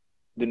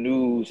the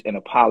news and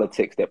the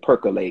politics that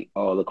percolate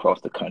all across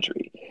the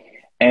country,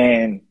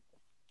 and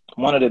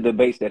one of the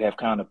debates that have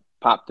kind of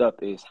popped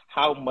up is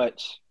how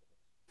much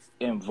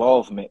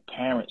involvement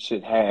parents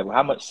should have,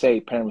 how much say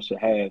parents should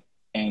have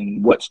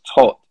in what's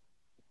taught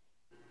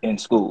in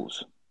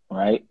schools,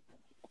 right?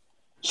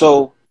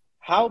 So,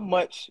 how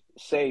much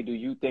say do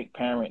you think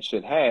parents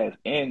should have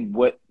in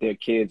what their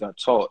kids are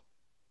taught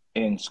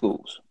in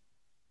schools?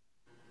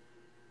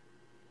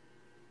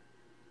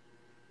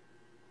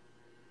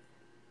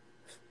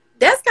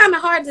 That's kind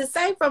of hard to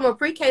say from a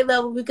pre-K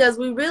level because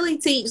we really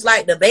teach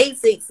like the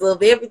basics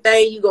of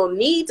everything you're going to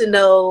need to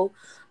know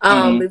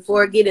Mm-hmm.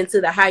 before getting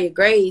to the higher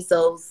grades.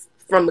 So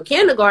from a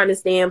kindergarten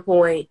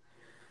standpoint,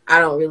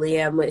 I don't really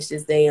have much to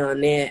say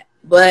on that.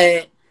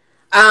 But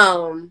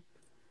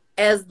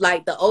as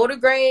like the older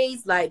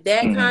grades, like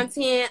that Mm-hmm.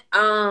 content,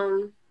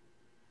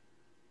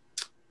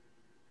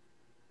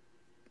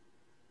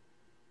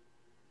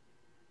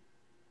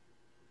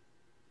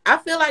 I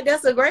feel like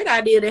that's a great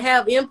idea to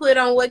have input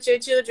on what your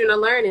children are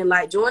learning.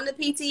 Like join the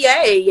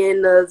PTA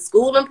and the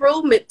school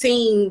improvement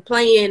team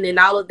plan and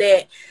all of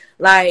that.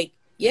 Like,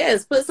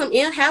 yes, put some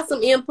in, have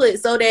some input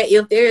so that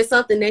if there is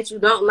something that you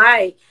don't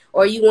like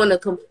or you want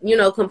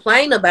to,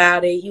 complain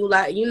about it, you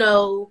like,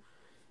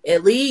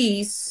 at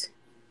least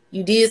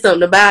you did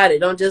something about it.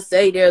 Don't just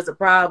say there's a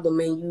problem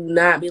and you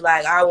not be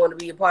like, I want to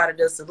be a part of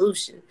the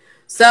solution.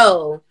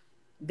 So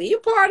be a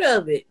part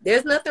of it.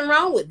 There's nothing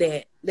wrong with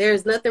that.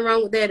 There's nothing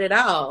wrong with that at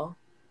all.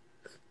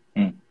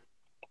 Mm.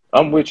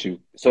 I'm with you.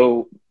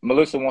 So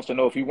Melissa wants to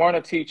know, if you weren't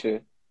a teacher,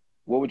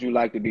 what would you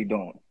like to be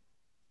doing?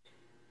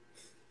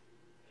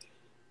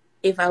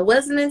 If I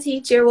wasn't a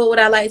teacher, what would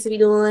I like to be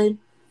doing?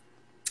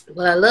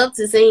 Well, I love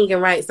to sing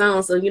and write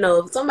songs. So,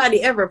 if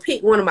somebody ever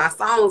picked one of my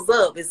songs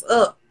up, it's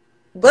up.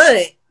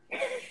 But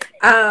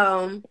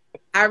I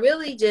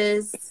really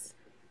just,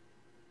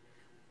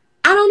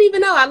 I don't even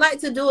know. I like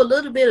to do a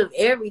little bit of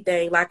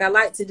everything. Like I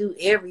like to do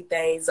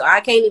everything. So I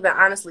can't even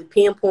honestly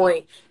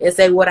pinpoint and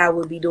say what I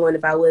would be doing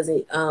if I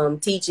wasn't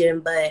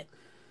teaching. But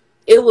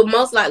it would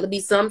most likely be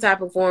some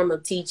type of form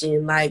of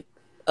teaching, like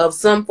of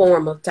some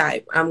form of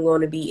type. I'm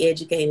going to be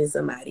educating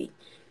somebody.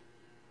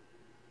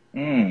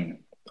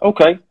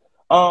 Okay.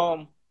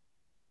 Um,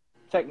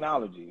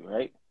 Technology,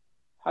 right?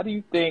 How do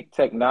you think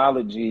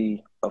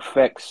technology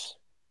affects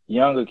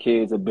younger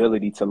kids'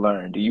 ability to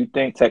learn? Do you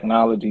think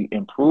technology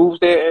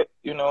improves their,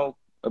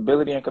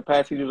 ability and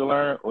capacity to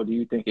learn, or do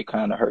you think it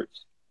kind of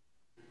hurts?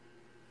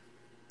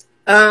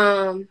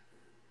 Um,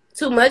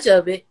 Too much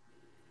of it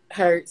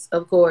hurts,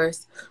 of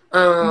course.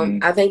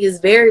 Mm-hmm. I think it's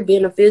very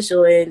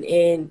beneficial,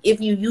 and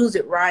if you use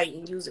it right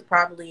and use it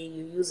properly and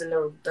you're using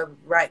the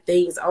right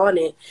things on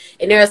it,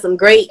 and there are some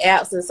great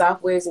apps and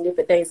softwares and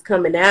different things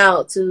coming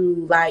out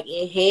to like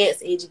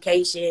enhance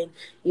education,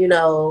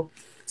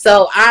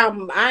 so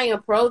I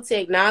am pro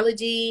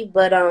technology,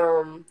 but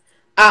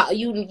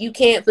you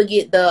can't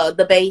forget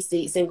the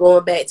basics and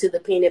going back to the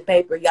pen and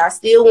paper. Y'all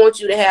still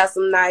want you to have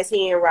some nice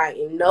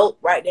handwriting. Nope,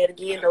 right there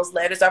again, those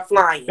letters are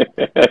flying.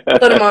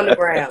 Put them on the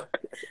ground.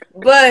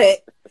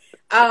 But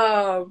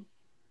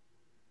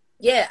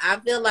yeah, I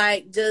feel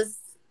like just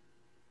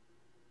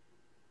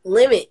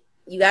limit.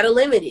 You gotta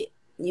limit it.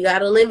 You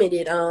gotta limit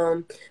it.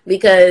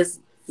 Because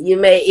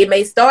it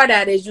may start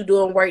out as you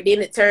doing work,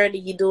 then it turned to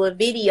you doing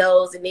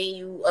videos, and then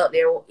you up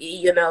there,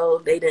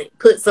 they didn't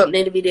put something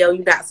in the video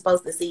you're not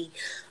supposed to see.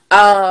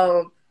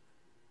 So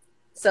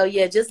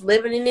yeah, just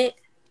living in it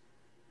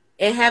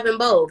and having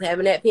both,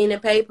 having that pen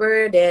and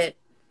paper that.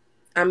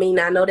 I mean,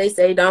 I know they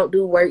say don't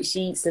do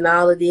worksheets and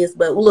all of this,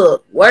 but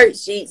look,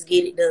 worksheets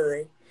get it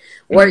done.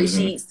 Mm-hmm.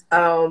 Worksheets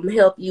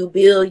help you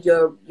build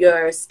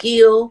your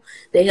skill.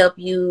 They help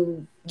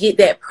you get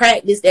that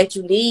practice that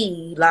you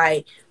need.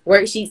 Like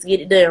worksheets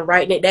get it done,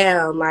 writing it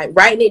down. Like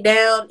writing it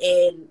down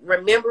and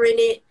remembering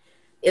it.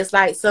 It's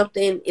like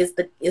something. It's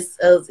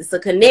a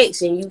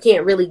connection. You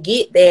can't really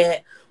get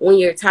that when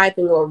you're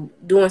typing or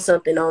doing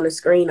something on the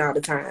screen all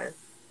the time.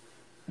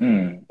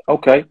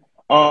 Okay.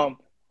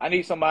 I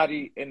need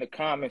somebody in the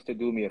comments to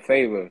do me a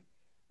favor.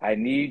 I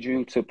need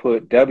you to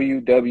put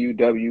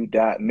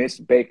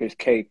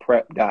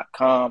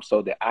www.missbakerskprep.com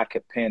so that I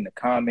could pin the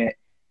comment.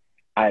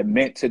 I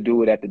meant to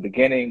do it at the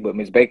beginning, but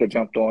Miss Baker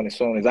jumped on as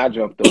soon as I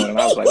jumped on, and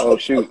I was like, "Oh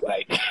shoot!"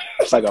 Like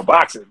it's like a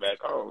boxing match.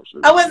 Oh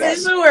shoot, I she wasn't got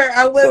me. sure.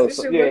 I wasn't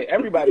So yeah, sure.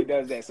 everybody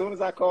does that. As soon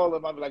as I call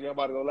them, I'll be like, "I'm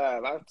about to go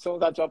live." As soon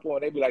as I jump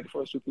on, they be like the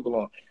first two people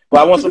on.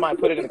 But I want somebody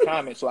to put it in the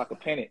comments so I can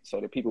pin it so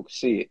that people can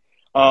see it.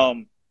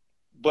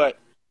 But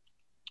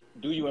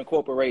do you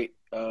incorporate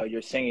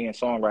your singing and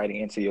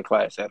songwriting into your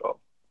class at all?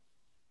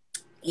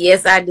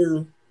 Yes, I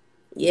do.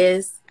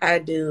 Yes, I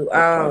do.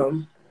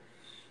 Okay.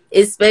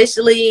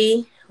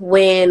 Especially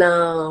when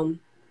I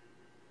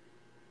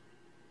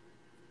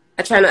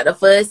try not to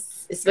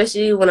fuss,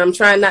 especially when I'm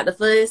trying not to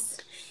fuss,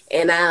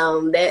 and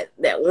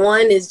that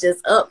one is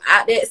just up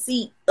out that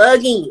seat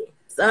again.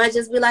 So I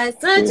just be like,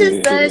 such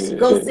and such,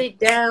 go sit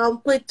down,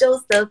 put your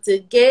stuff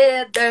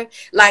together.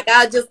 Like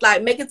I just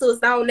like make it to a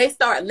song. They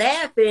start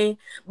laughing,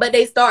 but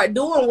they start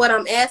doing what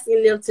I'm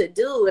asking them to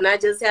do, and I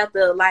just have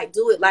to like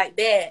do it like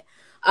that.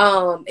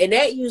 And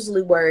that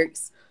usually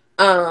works.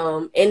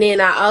 And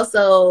then I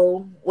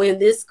also, when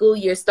this school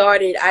year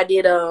started, I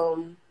did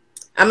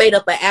I made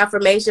up an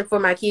affirmation for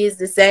my kids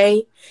to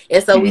say,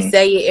 and so we Mm-hmm.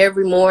 say it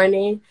every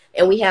morning,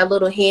 and we have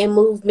little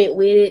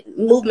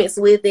movements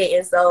with it,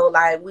 and so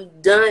like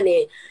we've done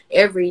it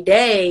every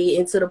day,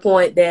 and to the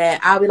point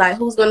that I'll be like,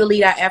 "Who's going to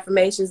lead our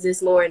affirmations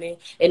this morning?"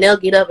 And they'll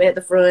get up at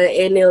the front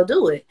and they'll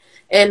do it,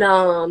 and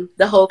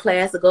the whole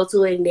class will go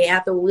to it, and then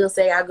after we'll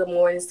say our good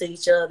mornings to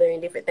each other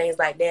and different things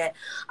like that.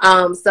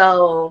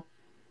 So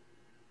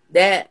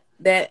that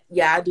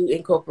yeah, I do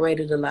incorporate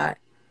it a lot.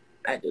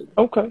 I do.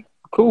 Okay.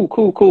 Cool,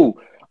 cool, cool.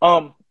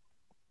 Um,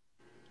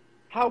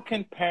 how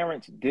can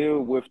parents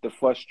deal with the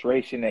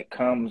frustration that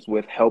comes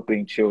with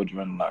helping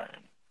children learn?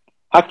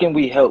 How can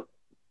we help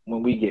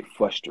when we get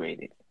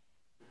frustrated?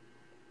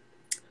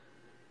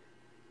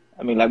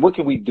 I mean, like, what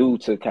can we do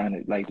to kind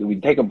of like, do we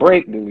take a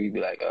break? Do we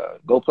like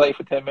go play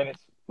for 10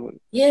 minutes?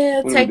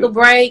 Yeah, What do we take a do?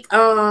 break.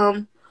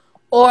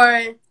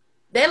 Or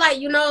they like,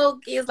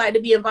 kids like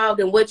to be involved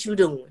in what you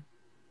doing.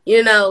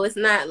 It's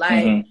not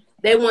like Mm-hmm.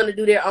 they want to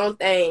do their own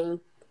thing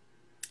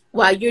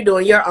while you're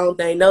doing your own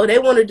thing. No, they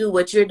want to do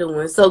what you're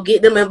doing. So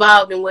get them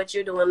involved in what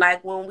you're doing.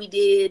 Like when we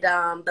did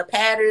the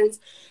patterns,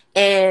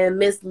 and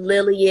Miss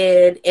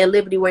Lillian and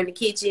Liberty were in the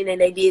kitchen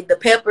and they did the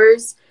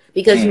peppers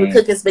because you were Mm-hmm.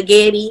 cooking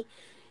spaghetti.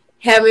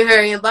 Having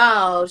her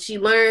involved, she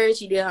learned,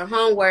 she did her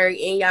homework,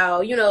 and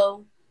y'all,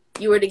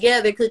 you were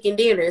together cooking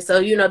dinner.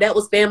 So, that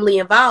was family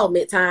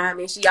involvement time,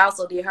 and she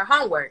also did her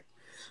homework.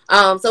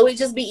 So it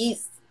just be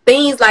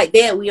things like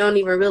that we don't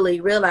even really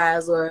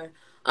realize, or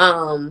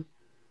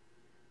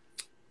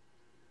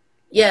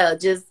yeah,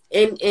 just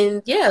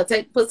and yeah,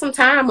 put some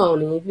time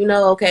on it. If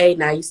okay,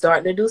 now you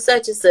starting to do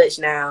such and such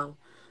now.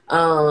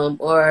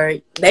 Or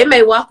they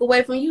may walk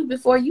away from you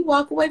before you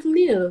walk away from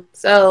them.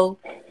 So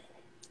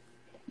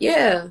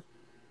yeah.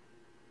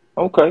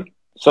 Okay.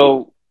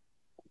 So,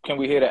 can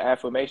we hear the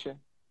affirmation?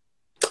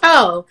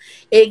 Oh,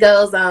 it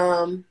goes,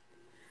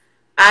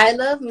 I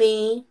love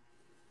me,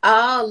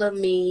 all of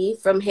me,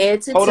 from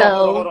head to Hold on,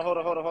 hold on, hold toe. on, hold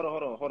on, hold on, hold on,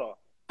 hold on, hold on.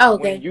 Oh,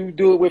 When okay. you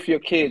do it with your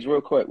kids,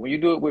 real quick, when you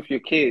do it with your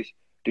kids,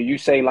 do you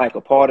say like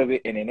a part of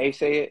it and then they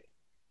say it?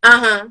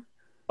 Uh-huh.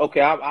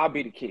 Okay, I'll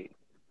be the kid.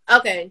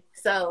 Okay.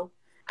 So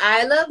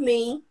I love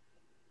me,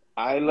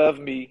 I love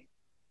me,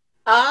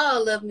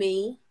 all of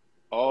me,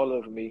 all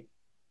of me,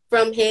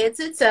 from head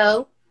to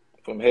toe,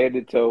 from head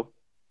to toe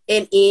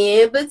and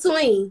in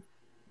between.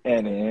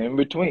 and in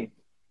between.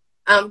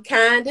 I'm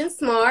kind and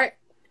smart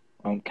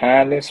I'm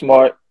kind and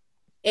smart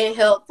and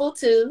helpful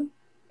too.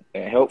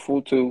 and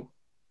helpful too,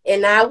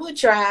 And I will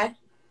try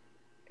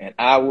and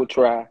I will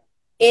try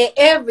in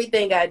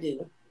everything I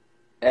do.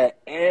 at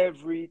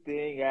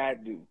everything I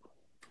do.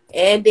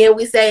 And then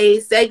we say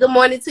good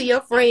morning to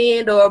your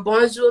friend, or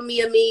bonjour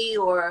mi ami,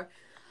 or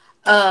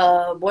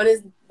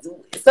morning,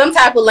 some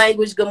type of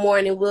language good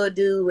morning we'll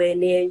do,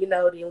 and then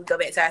then we go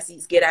back to our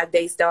seats, get our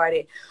day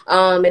started.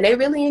 And they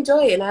really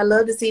enjoy it, and I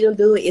love to see them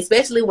do it,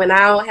 especially when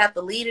I don't have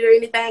to lead it or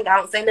anything. I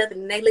don't say nothing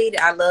and they lead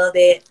it. I love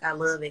that. I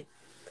love it.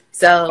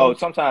 Oh, So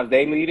sometimes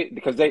they lead it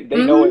because they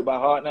know mhm. it by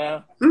heart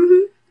now.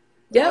 Mhm.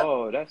 Yep.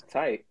 Oh, that's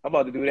tight. I'm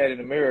about to do that in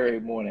the mirror every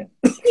morning.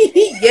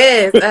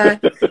 Yes,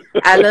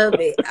 I love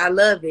it. I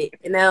love it.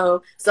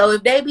 So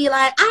if they be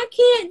like, I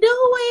can't do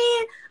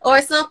it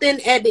or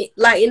something at the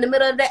like in the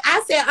middle of the day,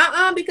 I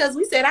said, because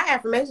we said our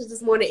affirmations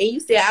this morning, and you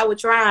said I would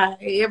try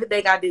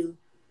everything I do.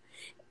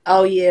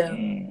 Oh yeah.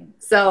 Mm.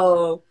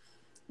 So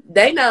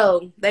they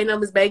know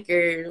Miss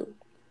Baker.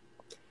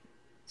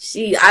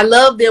 I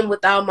love them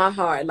with all my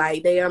heart.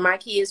 Like they are my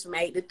kids from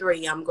 8 to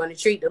 3. I'm going to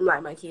treat them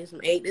like my kids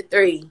from 8 to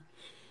 3.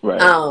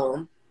 Right.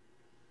 Um.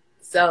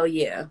 So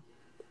yeah.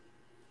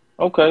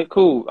 Okay,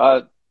 cool.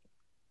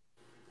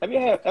 Have you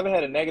ever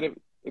had a negative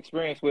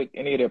experience with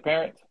any of their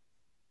parents?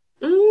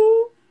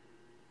 Mm,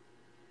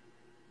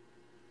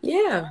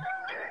 yeah.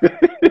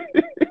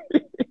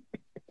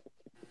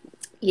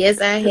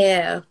 Yes, I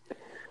have.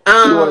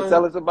 You want to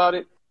tell Um, us about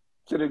it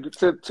to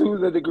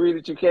the degree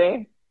that you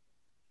can?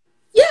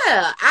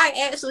 yeah,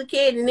 I actually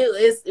can, and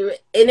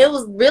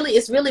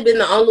it's really been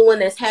the only one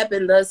that's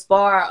happened thus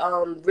far.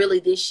 Really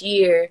this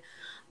year.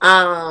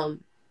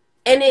 Um,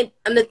 and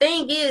the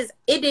thing is,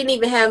 it didn't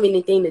even have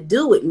anything to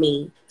do with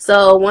me.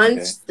 So one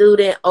Okay.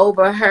 student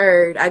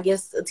overheard, I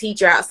guess a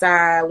teacher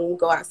outside, when we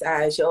go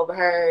outside, she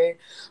overheard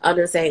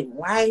them say,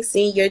 "Why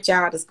send your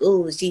child to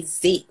school? She's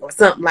sick," or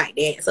something like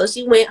that. So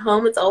she went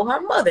home and told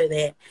her mother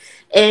that,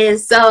 and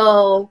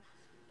so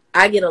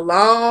I get a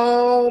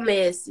long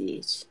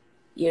message,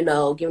 giving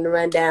the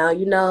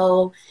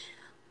rundown.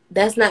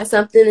 That's not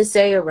something to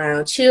say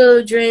around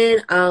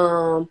children.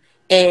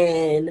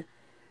 And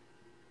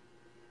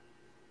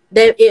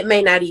that it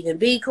may not even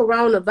be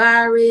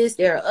coronavirus.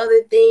 There are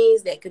other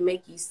things that can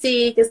make you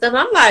sick and stuff.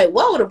 I'm like,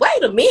 whoa,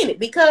 wait a minute,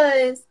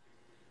 because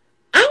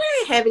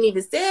I haven't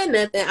even said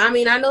nothing. I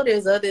mean, I know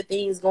there's other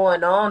things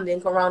going on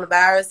than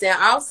coronavirus,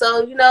 and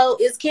also,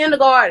 it's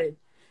kindergarten.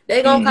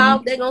 They gonna Mm-hmm.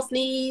 cough, they gonna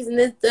sneeze,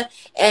 and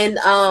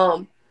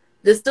and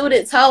the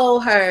student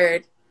told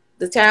her,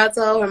 the child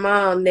told her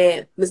mom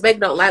that Miss Baker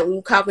don't like when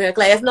you cough in her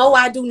class. No,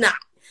 I do not.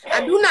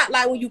 I do not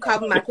like when you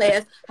cough in my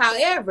class.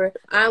 However,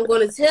 I'm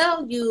going to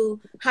tell you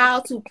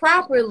how to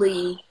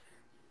properly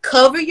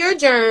cover your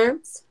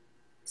germs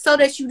so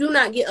that you do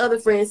not get other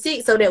friends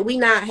sick, so that we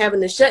not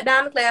having to shut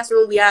down the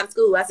classroom, we out of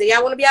school. I said,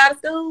 y'all want to be out of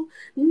school?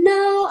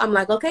 No. I'm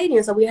like, okay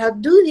then, so we have to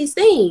do these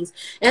things.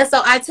 And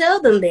so I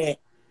tell them that.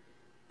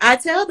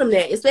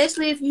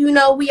 Especially if, you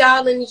know, we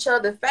all in each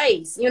other's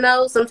face. You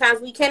know, sometimes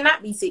we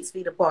cannot be 6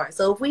 feet apart.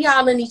 So if we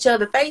all in each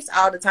other's face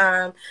all the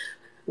time,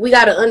 we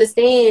got to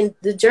understand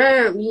the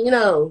germ, you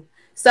know.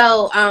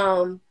 So,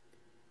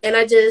 and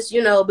I just,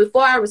 you know,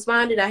 before I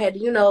responded, I had to,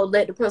 you know,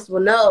 let the principal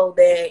know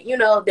that, you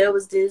know, there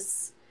was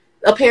this,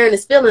 a parent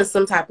is feeling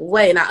some type of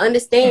way. And I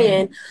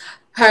understand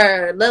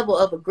her level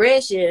of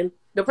aggression.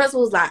 The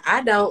principal was like,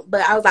 I don't.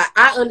 But I was like,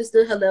 I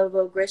understood her level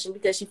of aggression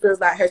because she feels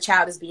like her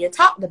child is being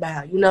talked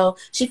about. You know,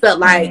 she felt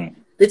like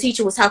the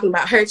teacher was talking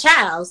about her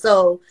child.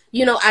 So,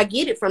 you know, I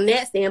get it from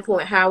that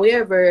standpoint.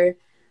 However,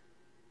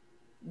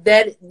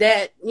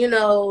 that you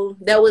know,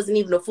 that wasn't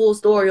even a full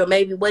story, or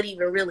maybe what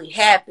even really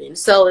happened.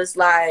 So it's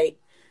like,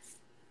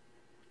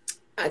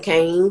 I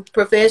came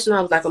professional.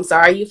 I was like, I'm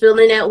sorry you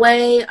feeling that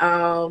way.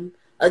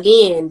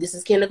 Again, this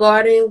is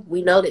kindergarten.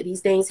 We know that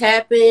these things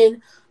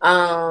happen.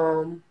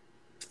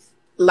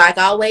 Like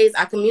always,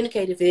 I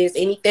communicate if there's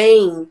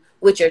anything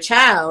with your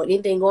child,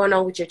 anything going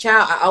on with your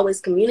child, I always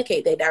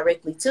communicate that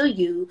directly to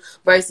you,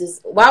 versus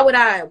why would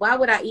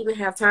I even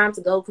have time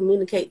to go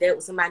communicate that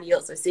with somebody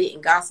else or sit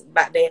and gossip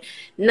about that?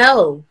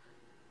 No.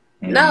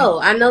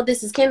 No, I know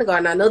this is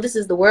kindergarten. I know this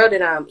is the world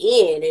that I'm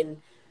in,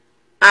 and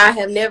I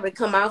have never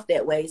come off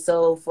that way.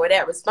 So for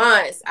that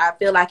response, I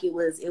feel like it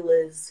was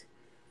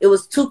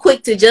too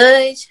quick to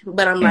judge,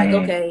 but I'm like,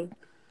 okay,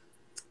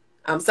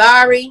 I'm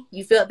sorry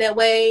you felt that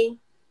way,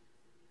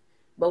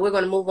 but we're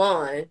going to move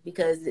on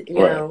because, you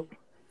know,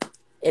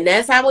 and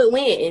that's how it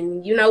went.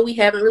 And, you know, we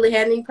haven't really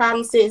had any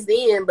problems since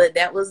then, but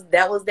that was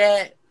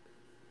that.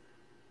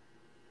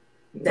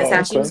 That's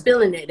how she was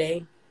feeling that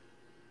day.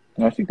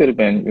 No, she could have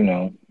been, you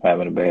know,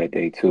 having a bad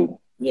day too.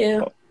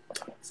 Yeah.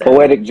 So.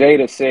 Poetic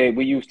Jada said,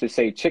 we used to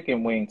say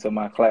chicken wing to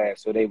my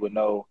class so they would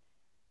know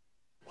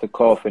to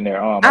cough in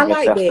their arm. I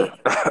like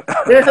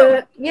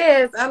that.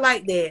 Yes, I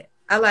like that.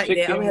 I like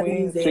that. I'm gonna have to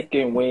use that.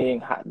 Chicken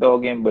wing, hot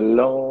dog and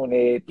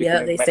bologna.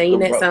 Yeah, they sing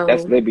that song.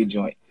 That's Libby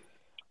joint.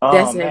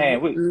 That's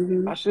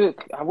man,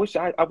 I wish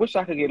I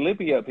could get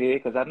Libby up here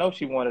because I know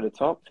she wanted to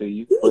talk to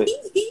you, but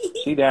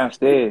she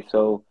downstairs.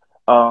 So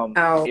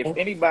if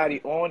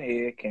anybody on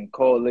here can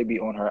call Libby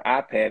on her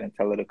iPad and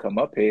tell her to come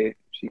up here,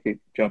 she could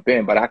jump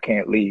in, but I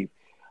can't leave.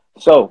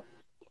 So,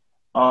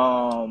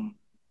 what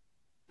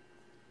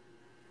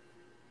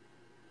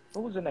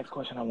was the next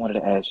question I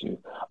wanted to ask you?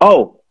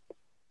 Oh,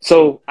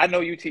 so I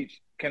know you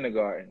teach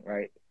kindergarten,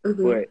 right?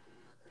 But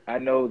I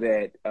know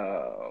that,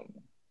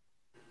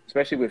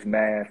 especially with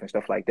math and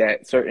stuff like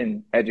that,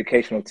 certain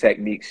educational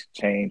techniques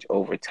change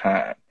over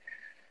time.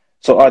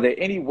 So are there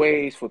any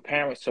ways for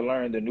parents to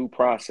learn the new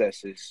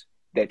processes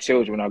that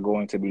children are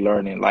going to be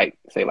learning, like,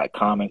 say, like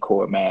Common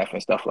Core math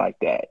and stuff like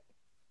that?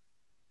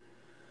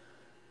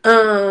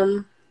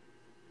 I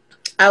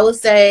would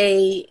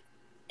say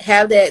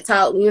have that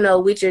talk, you know,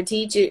 with your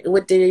teacher,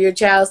 with your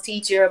child's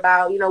teacher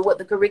about, you know, what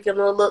the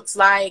curriculum looks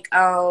like,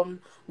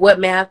 what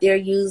math they're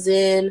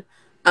using.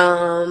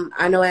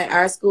 I know at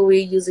our school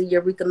we're using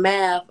Eureka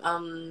Math.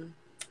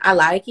 I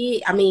like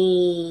it. I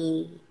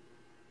mean,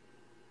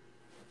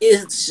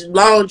 it's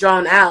long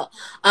drawn out,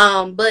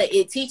 but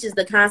it teaches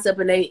the concept,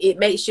 and it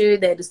makes sure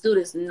that the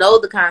students know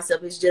the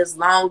concept. It's just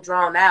long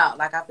drawn out.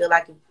 Like, I feel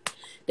like if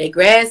they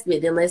grasp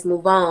it, then let's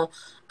move on.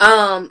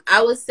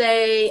 I would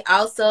say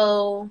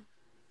also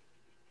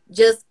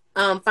just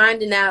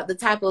finding out the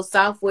type of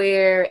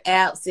software,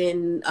 apps,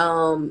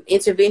 and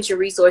intervention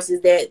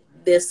resources that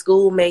the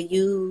school may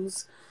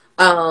use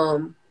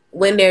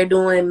when they're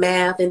doing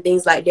math and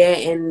things like that,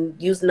 and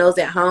using those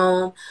at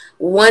home.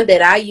 One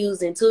that I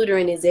use in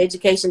tutoring is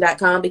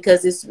education.com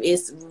because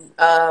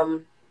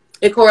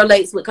it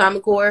correlates with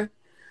Common Core.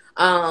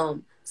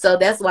 So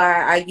that's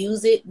why I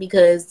use it,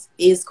 because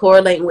it's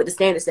correlating with the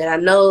standards that I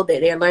know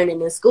that they're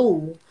learning in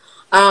school.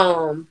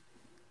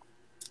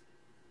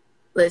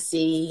 Let's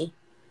see.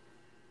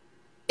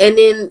 And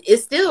then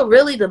it's still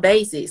really the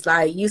basics.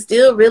 Like, you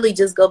still really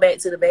just go back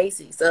to the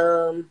basics.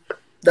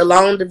 The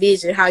long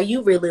division, how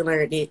you really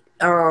learned it,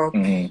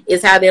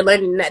 is how they're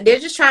learning. They're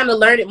just trying to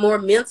learn it more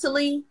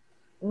mentally,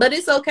 but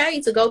it's okay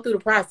to go through the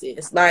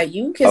process. Like,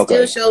 you can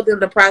still show them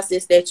the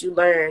process that you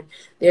learned.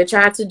 They're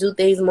trying to do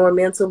things more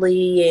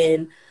mentally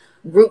and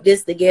group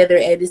this together,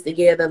 add this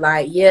together.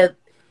 Like, yeah,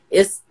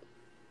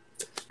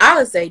 I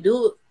would say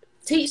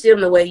teach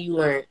them the way you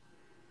learn.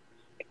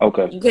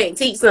 Okay. You can't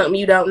teach something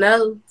you don't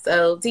know,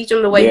 so teach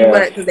them the way you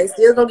learn, because they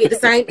still gonna get the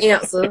same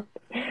answer.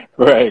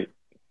 Right.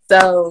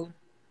 So.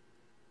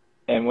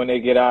 And when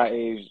they get our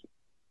age,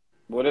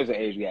 well, there's an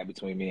age gap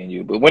between me and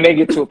you, but when they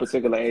get to a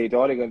particular age,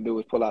 all they're going to do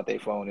is pull out their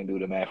phone and do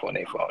the math on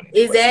their phone.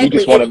 Anyway. Exactly. You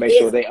just want to make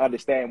sure they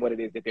understand what it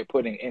is that they're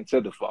putting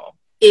into the phone.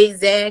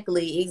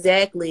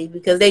 Exactly.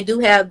 Because they do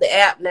have the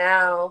app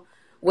now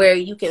where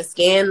you can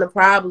scan the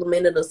problem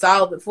and it'll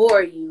solve it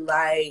for you.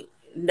 Like,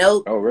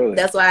 nope. Oh, really?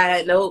 That's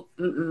why nope.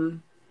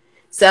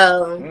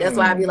 So that's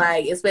why I be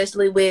like,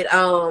 especially with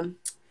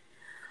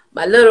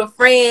My little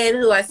friend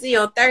who I see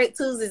on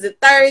Tuesdays and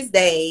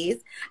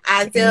Thursdays,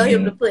 I tell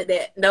him to Mm-hmm. put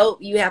that. Nope,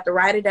 you have to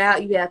write it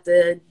out. You have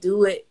to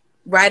do it.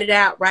 Write it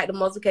out. Write the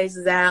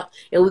multiplications out,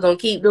 and we're gonna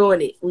keep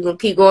doing it. We're gonna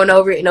keep going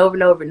over it and over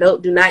and over.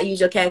 Nope, do not use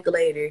your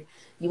calculator.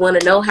 You want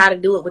to know how to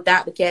do it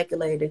without the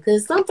calculator,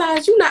 because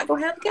sometimes you're not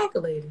gonna have the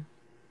calculator.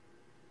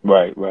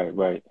 Right, right,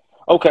 right.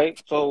 Okay,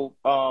 so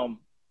one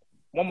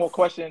more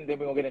question, then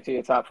we're gonna get into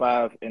your top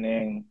five, and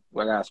then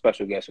we got a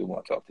special guest who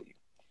want to talk to you.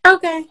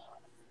 Okay.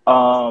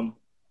 Um,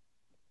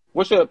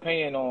 what's your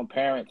opinion on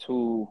parents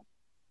who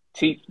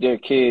teach their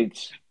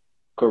kids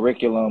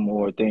curriculum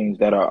or things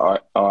that are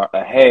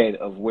ahead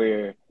of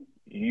where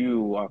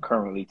you are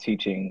currently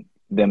teaching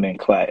them in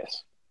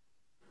class?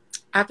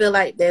 I feel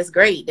like that's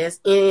great. That's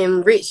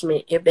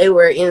enrichment. If they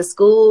were in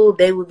school,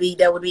 that would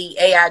be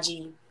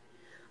AIG.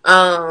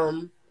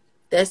 Um,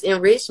 that's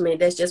enrichment.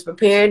 That's just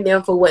preparing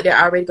them for what they're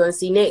already going to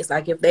see next.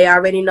 Like if they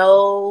already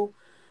know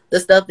the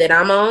stuff that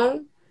I'm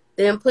on,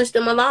 then push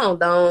them along.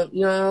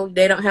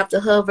 They don't have to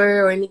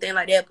hover or anything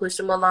like that. Push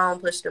them along,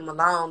 push them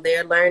along.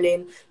 Their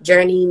learning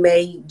journey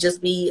may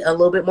just be a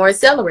little bit more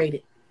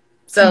accelerated.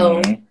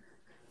 So Mm-hmm.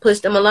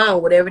 push them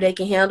along. Whatever they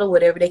can handle,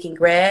 whatever they can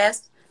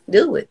grasp,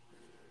 do it.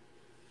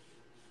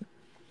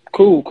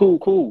 Cool, cool,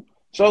 cool.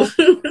 So,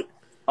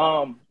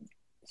 um,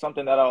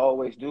 something that I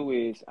always do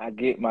is I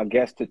get my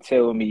guests to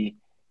tell me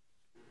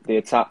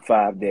their top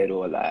five dead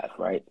or alive,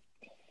 right?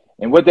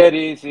 And what that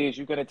is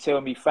you're gonna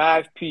tell me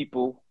five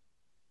people,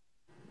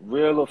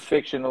 real or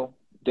fictional,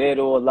 dead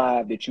or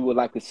alive, that you would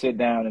like to sit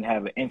down and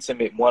have an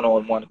intimate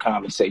one-on-one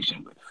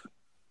conversation with.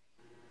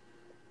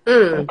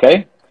 Mm.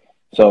 Okay?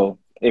 So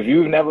if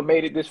you've never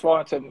made it this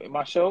far into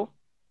my show,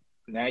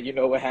 now you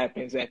know what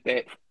happens at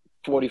that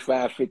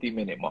 45,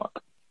 50-minute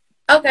mark.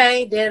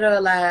 Okay, dead or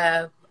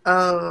alive.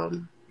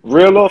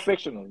 Real or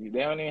fictional. They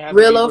don't even have to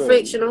Real be or real.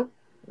 fictional?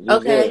 Just, yeah.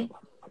 Okay.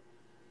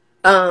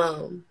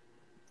 Um,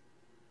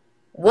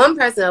 One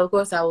person, of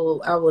course, I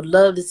would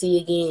love to see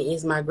again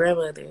is my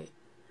grandmother.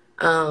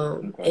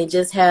 Okay. And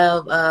just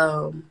have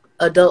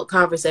adult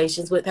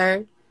conversations with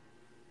her.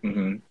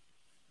 Mm-hmm.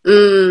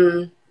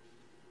 Mm,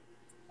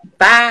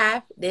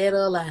 Five, dead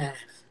or alive.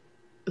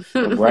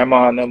 So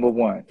grandma number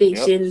one. Yep.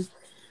 Fiction.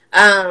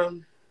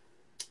 Um,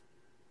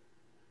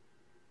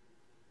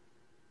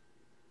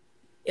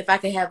 if I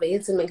could have an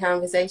intimate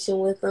conversation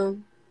with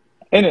them.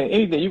 And then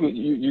anything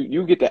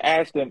you get to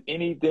ask them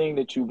anything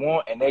that you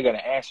want, and they're gonna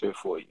answer it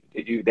for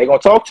you. They're gonna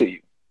talk to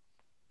you.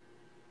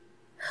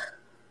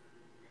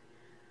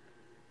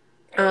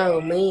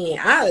 Oh man,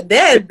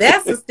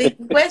 that's a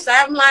sticky question.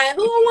 I'm like,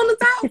 who I want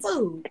to talk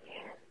to?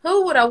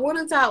 Who would I want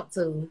to talk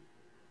to?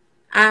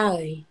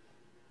 I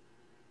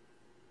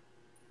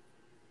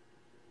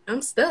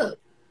I'm stuck.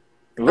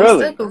 I'm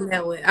stuck Really? on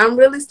that one. I'm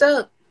really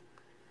stuck.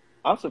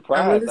 I'm I'm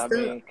surprised. really I stuck.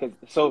 mean,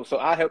 cause so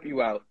I'll help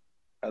you out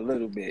a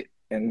little bit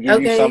and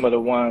give you Okay. some of the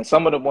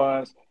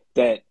ones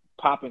that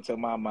pop into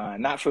my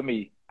mind. Not for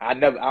me. I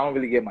don't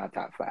really get my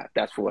top five.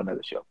 That's for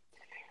another show.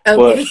 Okay.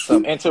 But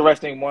some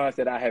interesting ones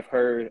that I have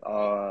heard.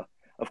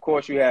 Of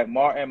course, you have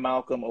Martin,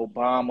 Malcolm,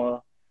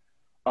 Obama.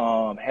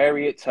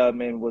 Harriet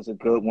Tubman was a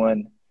good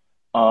one.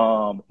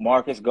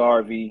 Marcus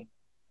Garvey.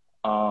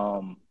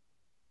 Um,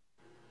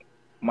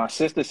 my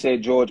sister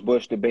said George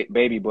Bush, the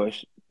baby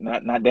Bush,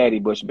 not Daddy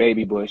Bush,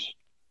 baby Bush.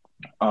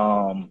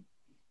 Um,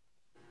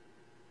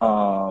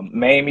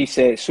 Mamie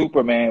said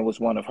Superman was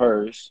one of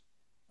hers.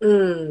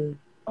 Mm.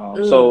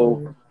 So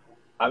Mm.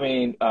 I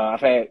mean,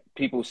 I've had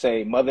people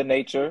say Mother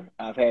Nature.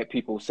 I've had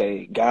people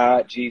say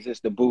God, Jesus,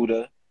 the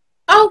Buddha.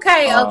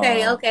 Okay.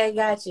 Okay. Um, Okay.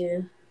 Got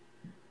you.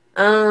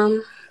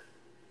 Um.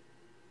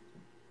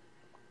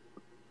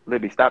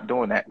 Libby, stop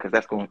doing that because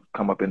that's going to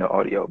come up in the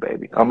audio,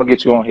 baby. I'm gonna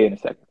get you on here in a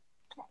second.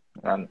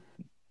 Um,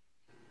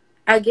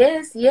 I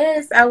guess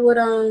yes. I would.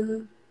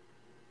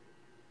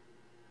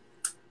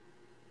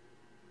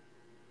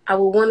 I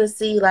would want to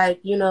see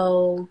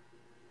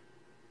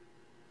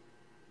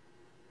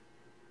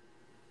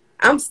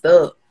I'm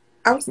stuck.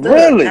 I'm stuck. I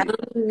really?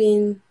 don't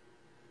even.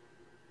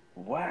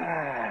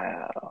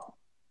 Wow,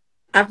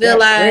 I feel that's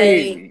like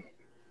crazy.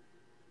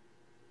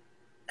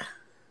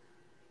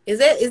 is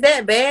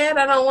that bad?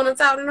 I don't want to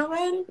talk to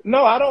nobody.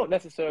 No, I don't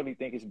necessarily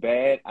think it's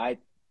bad.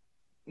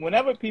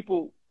 Whenever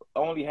people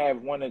only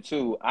have one or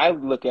two, I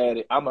look at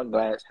it. I'm a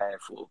glass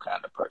half full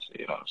kind of person.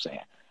 You know what I'm saying?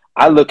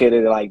 I look at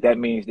it like that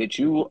means that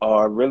you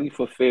are really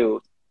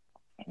fulfilled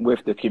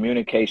with the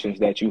communications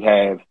that you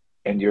have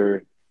in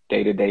your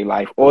day to day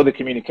life, or the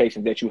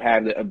communications that you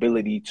have the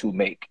ability to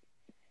make.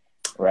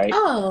 Right?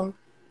 Oh.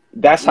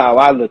 That's how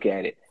I look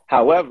at it.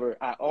 However,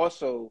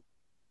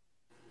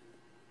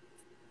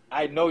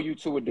 I know you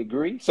to a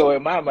degree, so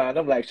in my mind,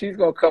 I'm like, she's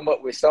gonna come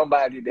up with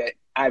somebody that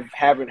I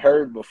haven't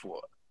heard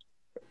before.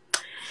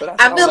 So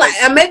that's I why I'm feel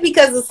like like, maybe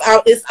because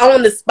it's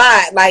on the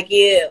spot. Like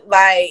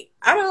I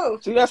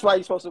don't see, that's why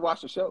you're supposed to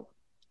watch the show,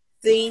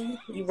 see you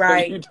so you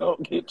right.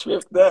 don't get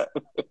tripped up.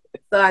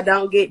 So I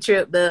don't get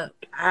tripped up.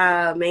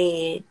 Ah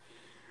man.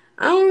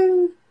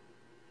 Um,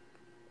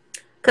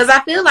 Cause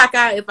I feel like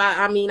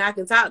I mean, I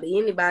can talk to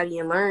anybody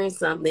and learn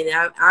something.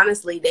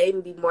 Honestly, they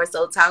even be more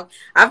so talk.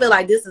 I feel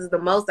like this is the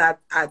most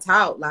I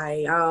talk.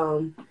 Like,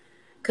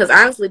 cause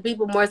honestly,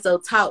 people more so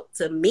talk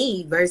to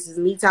me versus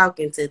me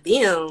talking to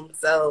them.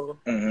 So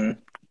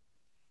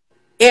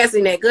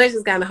answering that question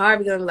is kind of hard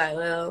because I'm like,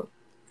 well,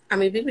 I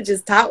mean, people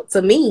just talk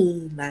to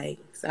me, like,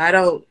 so I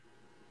don't.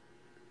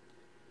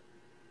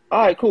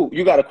 All right, cool.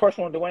 You got a crush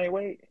on Dwayne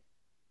Wade?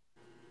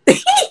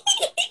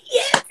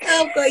 Yes,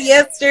 of course,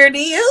 yes, sure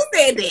did. Who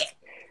said that?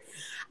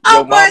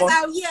 Yo, Of course, mama.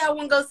 I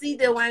want to go see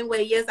Dwayne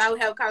Wade. Yes, I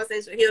would have a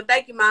conversation with him.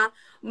 Thank you, Mom.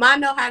 Mom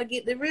know how to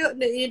get the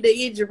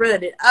engine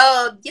running.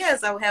 Oh,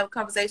 yes, I would have a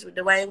conversation with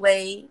Dwayne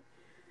Wade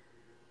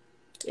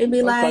and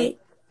be Okay. like,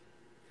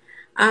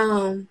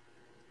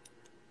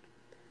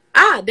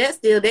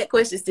 that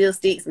question still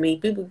sticks me.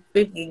 People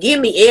can give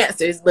me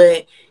answers,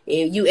 but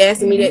if you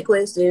asking me that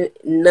question,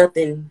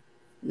 nothing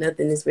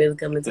is really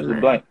coming to Just a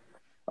mind. blank.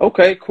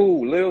 Okay,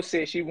 cool. Lil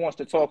says she wants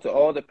to talk to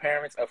all the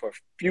parents of her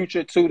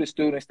future tutor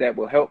students that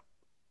will help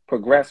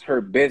progress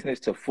her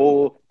business to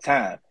full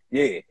time.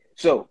 Yeah.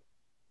 So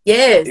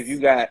if you Yes.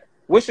 got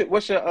what's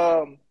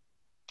your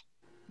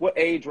what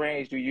age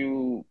range do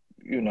you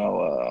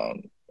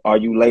know are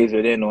you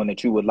lasered in on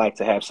that you would like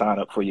to have sign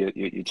up for your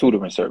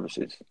tutoring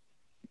services?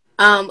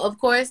 Of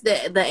course,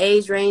 the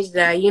age range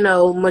that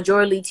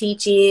majorly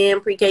teach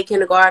in pre-K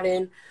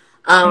kindergarten,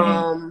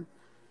 Mm-hmm.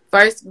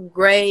 first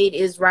grade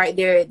is right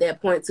there at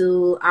that point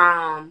too.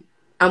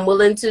 I'm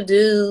willing to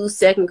do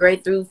second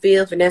grade through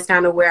fifth, and that's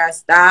kind of where I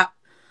stop.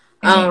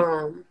 Mm-hmm.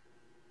 Um,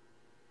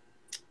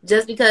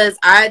 just because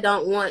I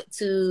don't want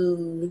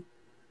to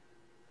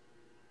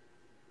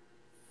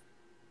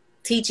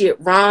teach it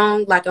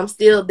wrong. Like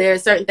there are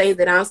certain things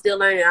that I'm still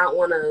learning. I don't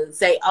want to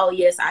say, oh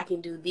yes, I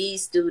can do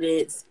these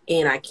students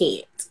and I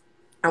can't.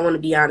 I want to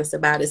be honest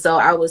about it. So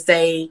I would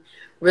say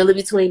really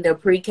between the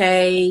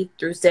pre-K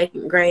through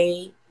second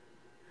grade.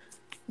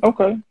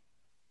 Okay.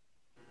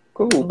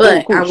 Cool, cool,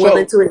 But cool. I'm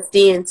willing So to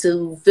extend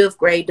to fifth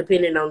grade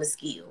depending on the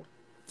skill.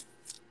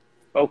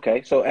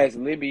 okay, so as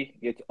Libby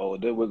gets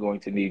older, we're going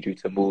to need you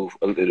to move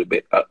a little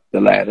bit up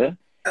the ladder.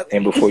 And Okay.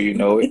 before you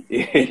know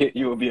it,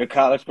 you will be a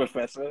college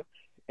professor. And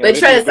But Libby will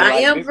trust, be I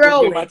like, am this been my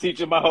growing.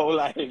 teacher my whole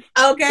life.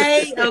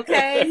 Okay,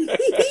 okay.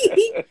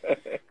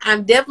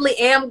 I'm definitely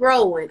am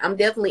growing.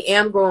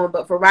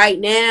 But for right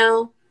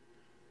now,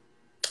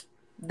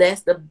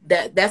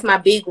 that's my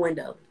big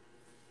window.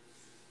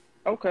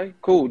 Okay,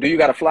 cool. Do you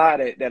got a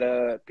fly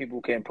that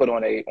people can put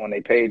on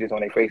their pages, on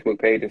their Facebook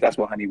pages? That's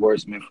what Honey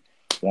Wordsmith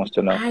wants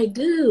to know. I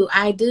do.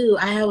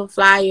 I have a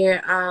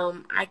flyer.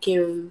 I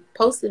can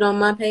post it on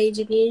my page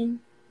again,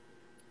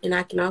 and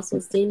I can also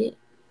send it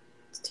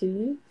to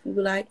you if you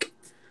would like.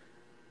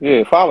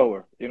 Yeah, follow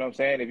her. You know what I'm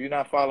saying? If you're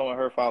not following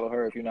her, follow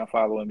her. If you're not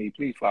following me,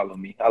 please follow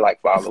me. I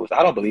like followers.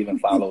 I don't believe in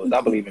followers.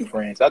 I believe in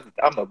friends.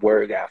 I'm a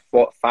word guy.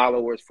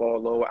 Followers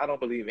fall lower. I don't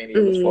believe any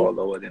of us fall Mm.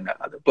 lower than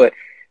the other. But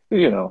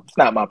it's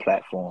not my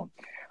platform.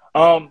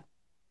 Um,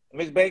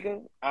 Ms. Baker,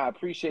 I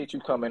appreciate you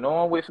coming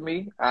on with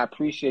me. I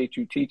appreciate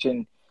you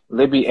teaching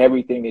Libby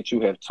everything that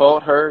you have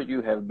taught her.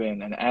 You have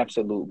been an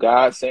absolute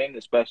godsend,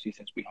 especially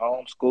since we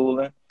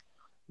homeschooling.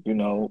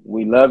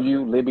 We love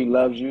you. Libby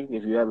loves you.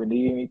 If you ever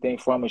need anything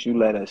from us, you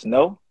let us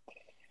know.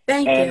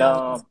 Thank And you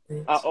so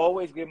I much.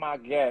 always give my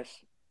guests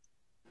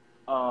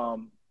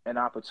an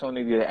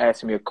opportunity to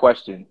ask me a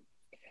question.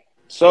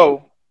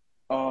 So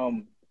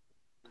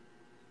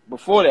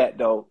before that,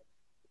 though,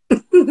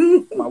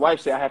 my wife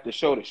said I have to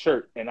show the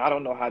shirt, and I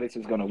don't know how this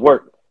is gonna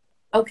work,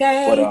 but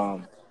Okay.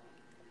 Part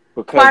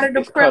because of the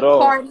it's cut prep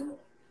off, party.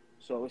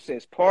 so it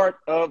says part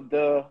of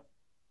the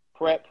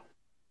prep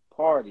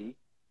party.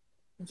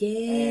 And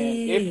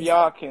if Yes.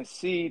 y'all can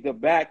see the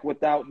back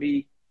without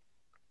me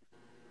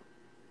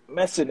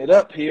messing it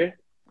up here,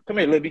 come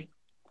here, Libby.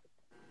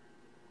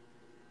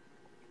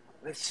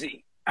 Let's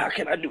see. How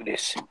can I do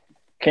this?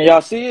 Can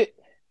y'all see it?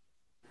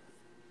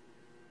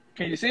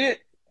 Can you see it?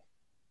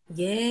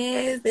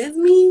 Yes, that's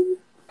me.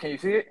 Can you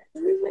see it?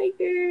 Let me make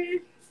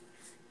it.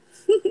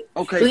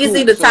 Okay, We can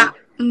see cool. the So top.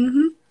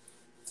 Mm-hmm.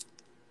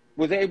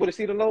 was they able to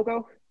see the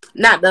logo?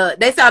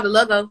 They saw the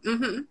logo.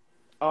 Mm-hmm.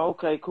 Oh,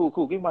 okay, cool,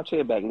 cool. Give me my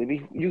chair back,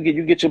 Libby. You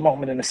get your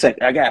moment in a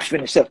second. I gotta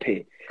finish up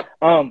here.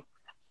 Um,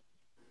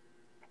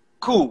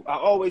 cool. I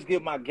always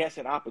give my guests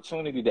an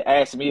opportunity to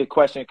ask me a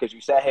question because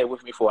you sat here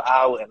with me for an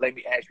hour and let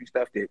me ask you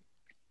stuff that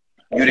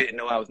you didn't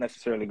know I was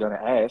necessarily gonna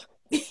ask.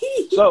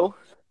 So,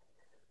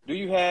 do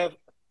you have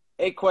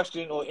a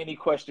question or any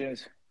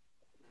questions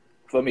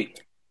for me?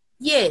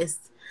 Yes.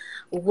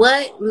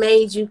 What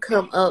made you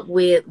come up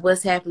with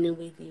what's happening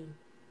with you?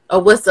 Or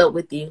what's up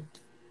with you?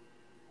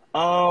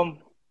 Um,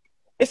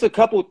 it's a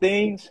couple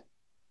things.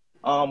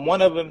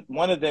 One of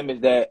them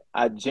is that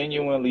I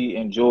genuinely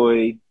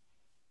enjoy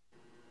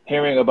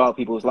hearing about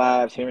people's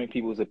lives, hearing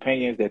people's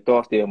opinions, their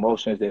thoughts, their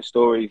emotions, their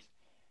stories.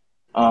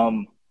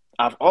 Um,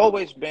 I've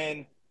always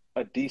been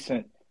a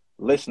decent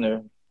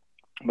listener,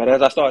 but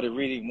as I started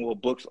reading more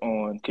books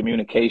on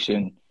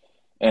communication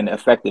and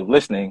effective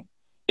listening,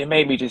 it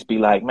made me just be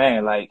like,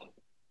 man, like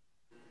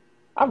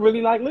I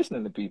really like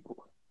listening to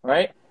people,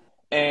 right?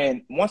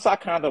 And once I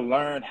kind of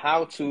learned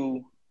how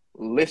to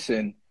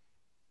listen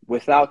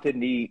without the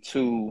need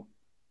to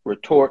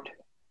retort,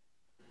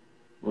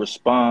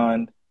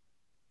 respond,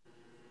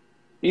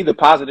 either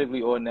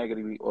positively or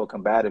negatively or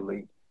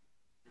combatively,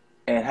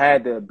 and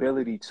had the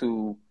ability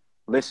to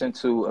listen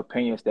to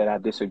opinions that I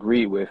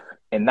disagree with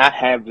and not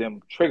have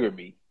them trigger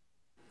me,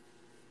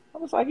 I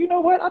was like, you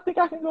know what? I think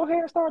I can go ahead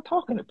and start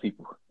talking to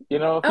people. You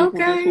know, people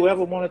just Okay.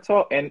 whoever want to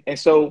talk. And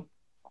so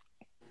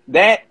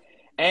that,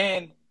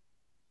 and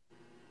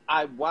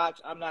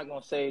I'm not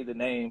gonna say the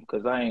name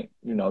because I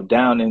ain't,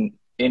 down in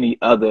any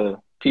other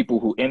people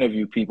who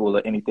interview people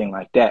or anything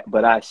like that.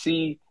 But I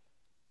see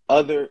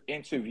other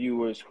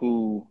interviewers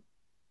who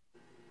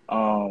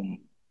um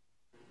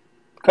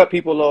cut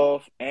people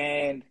off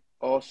and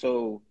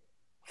also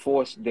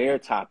force their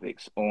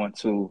topics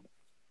onto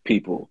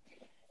people.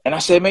 And I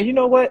said, man, you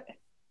know what?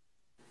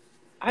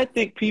 I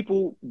think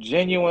people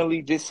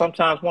genuinely just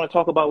sometimes want to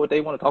talk about what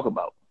they want to talk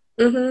about,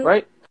 Mhm.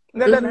 right?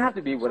 And that doesn't Mhm. have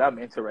to be what I'm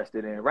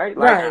interested in, right?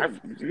 Like, Right.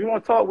 if you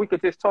want to talk, we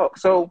could just talk.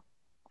 So,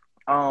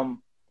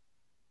 um,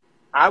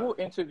 I will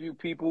interview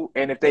people,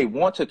 and if they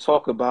want to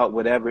talk about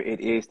whatever it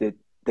is that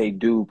they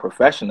do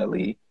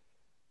professionally,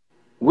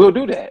 we'll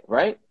do that,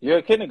 right? You're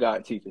a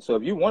kindergarten teacher, so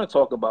if you want to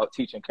talk about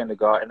teaching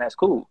kindergarten, that's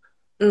cool.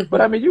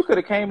 But I Mhm. mean, you could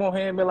have came on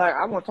here and been like,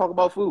 I want to talk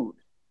about food,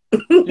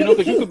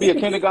 because you could be a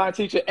kindergarten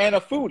teacher and a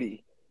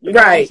foodie. You know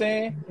what I'm Right.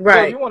 saying? So if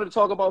Right. you wanted to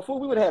talk about food,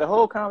 we would have had a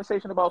whole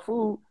conversation about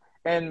food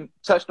and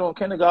touched on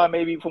kindergarten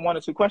maybe for one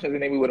or two questions,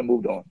 and then we would have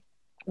moved on.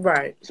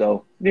 Right.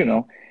 So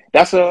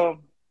that's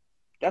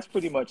that's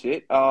pretty much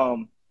it.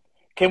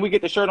 Can we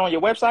get the shirt on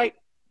your website?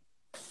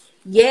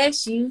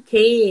 Yes, you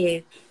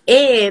can.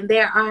 And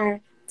there are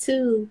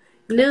two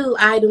new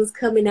items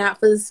coming out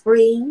for the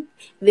spring.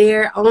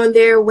 They're on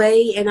their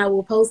way, and I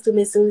will post them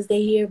as soon as they're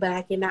here. But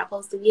I cannot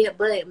post them yet.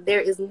 But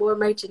there is more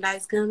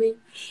merchandise coming,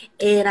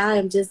 and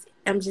I'm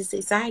just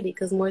excited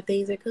because more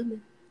things are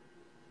coming.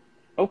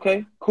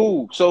 Okay,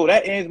 cool. So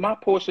that ends my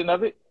portion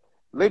of it.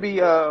 Libby,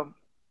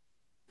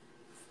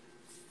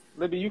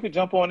 Libby, you could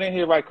jump on in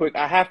here right quick.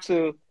 I have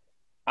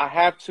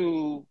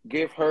to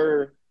give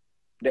her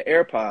the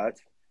AirPods.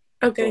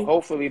 So Okay.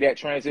 hopefully that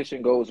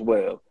transition goes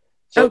well.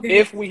 So Okay.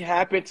 if we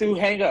happen to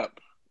hang up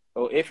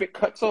or if it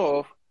cuts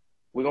off,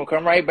 we're gonna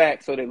come right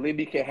back so that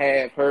Libby can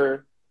have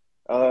her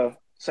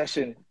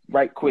session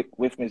right quick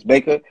with Miss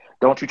Baker.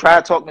 Don't you try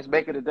to talk Miss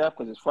Baker to death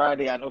because it's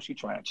Friday. I know she's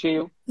trying to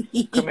chill.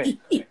 Come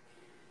here.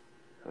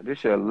 So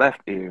this your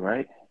left ear,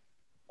 right?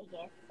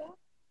 Yes, sir.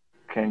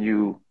 Can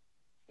you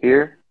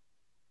hear?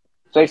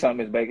 Say something,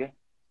 Miss Baker.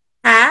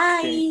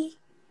 Can you?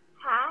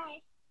 Hi.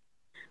 Hi.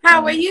 How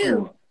All are right, you?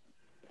 cool.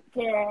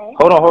 Good.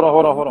 Hold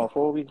on.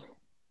 Before we,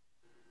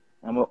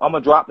 I'm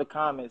gonna drop the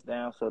comments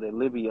down so that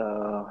Libby.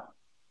 Oh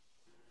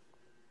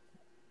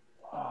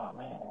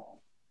man,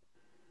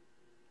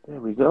 there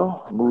we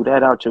go. Move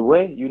that out your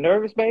way. You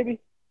nervous, baby?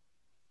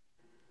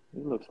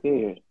 You look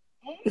scared.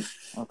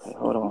 Okay,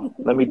 hold on.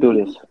 Let me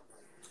do this.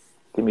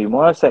 Give me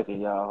 1 second,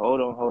 y'all.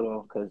 Hold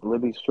on, because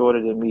Libby's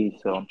shorter than me,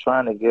 so I'm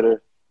trying to get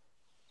her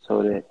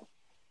so that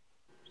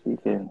she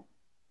can.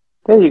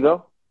 There you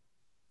go.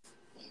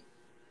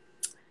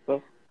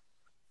 So,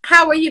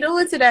 How are you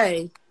doing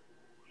today?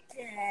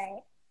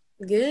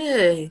 Good.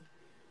 Good.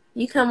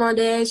 You come on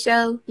Dad's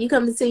show? You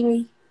come to see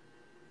me?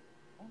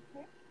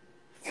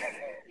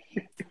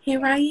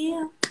 Here I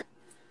am.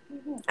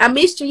 I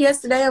missed you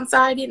yesterday. I'm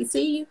sorry I didn't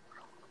see you.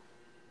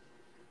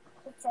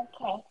 It's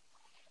okay.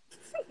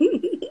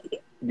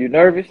 you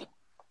nervous?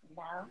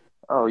 No.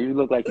 Oh, you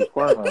look like you're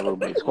squirming a little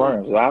bit.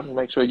 Squirm. So I'll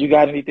make sure you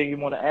got anything you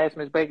want to ask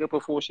Miss Baker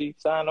before she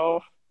sign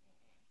off.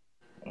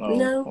 Oh,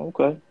 No.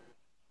 okay.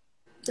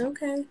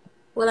 Okay.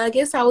 Well, I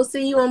guess I will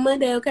see you on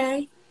Monday,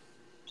 okay?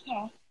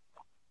 Okay.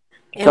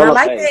 And I Tell her,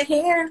 like hey, that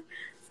hair.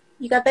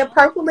 You got that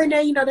purple in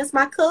there. You know, that's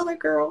my color,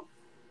 girl.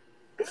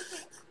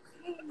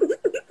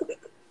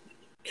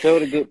 tell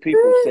the good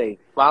people, say,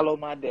 follow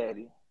my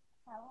daddy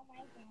Follow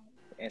my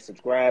dad and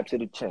subscribe to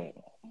the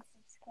channel and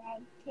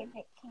subscribe to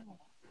the channel.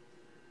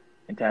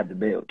 and tap the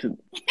bell too.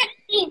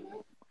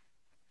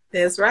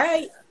 That's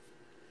right.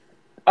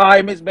 All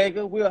right, Miss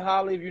Baker, we'll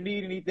holler if you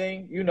need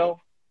anything.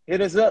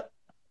 Hit us up.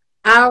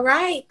 All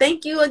right.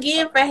 Thank you Uh,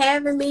 again for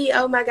having me.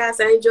 Oh, my gosh.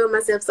 I enjoyed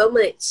myself so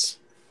much.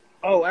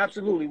 oh,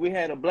 absolutely. We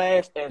had a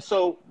blast. And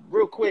so,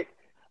 real quick,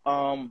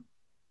 um,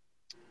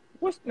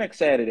 what's next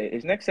Saturday?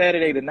 Is next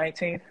Saturday the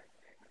 19th?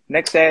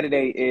 Next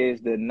Saturday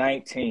is the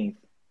 19th.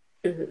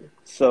 Mhm.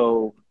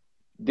 So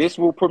this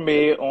will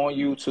premiere on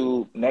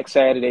YouTube next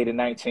Saturday the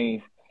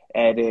 19th.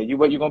 And you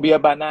gonna be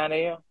up by 9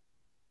 a.m.?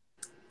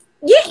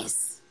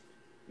 Yes.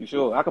 You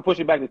sure? I can push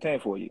it back to 10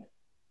 for you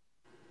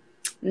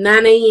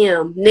 9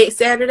 a.m. next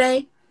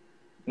Saturday.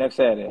 next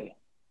Saturday.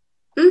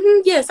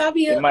 Yes, I'll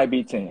be It up. might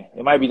be 10.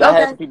 It might be. I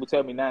had Okay. some people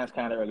tell me 9 is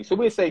kind of early. So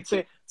we'll say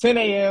 10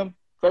 a.m.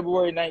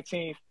 February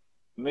 19th.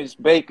 Miss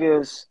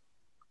Baker's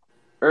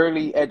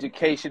early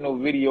educational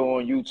video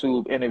on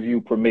YouTube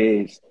interview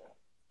premieres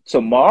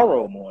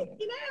tomorrow morning.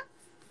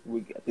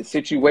 We got the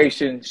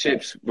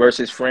Situationships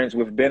versus Friends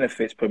with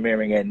Benefits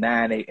premiering at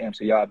 9 a.m.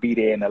 So y'all be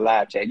there in the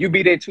live chat. You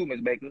be there too,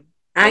 Miss Baker.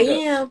 I Link up.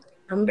 am.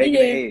 I'm gonna be Bacon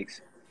and there.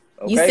 eggs.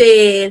 You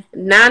Okay? said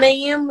 9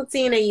 a.m. or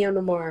 10 a.m.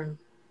 tomorrow?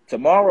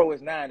 Tomorrow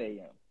is 9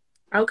 a.m.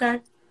 Okay.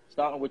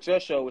 Starting with your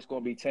show, it's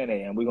going to be 10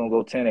 a.m. We're going to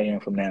go 10 a.m.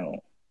 from now on.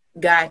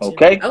 Gotcha.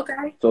 Okay?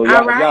 Okay. So All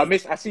y'all, if y'all right.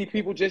 miss, I see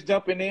people just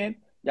jumping in.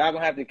 Y'all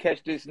going to have to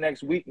catch this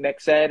next week,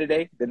 next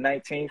Saturday, the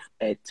 19th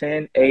at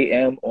 10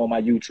 a.m. on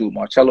my YouTube.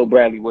 Marcello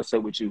Bradley, what's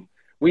up with you?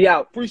 We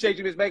out. Appreciate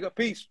you, Miss Baker.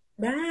 Peace.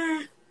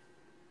 Bye.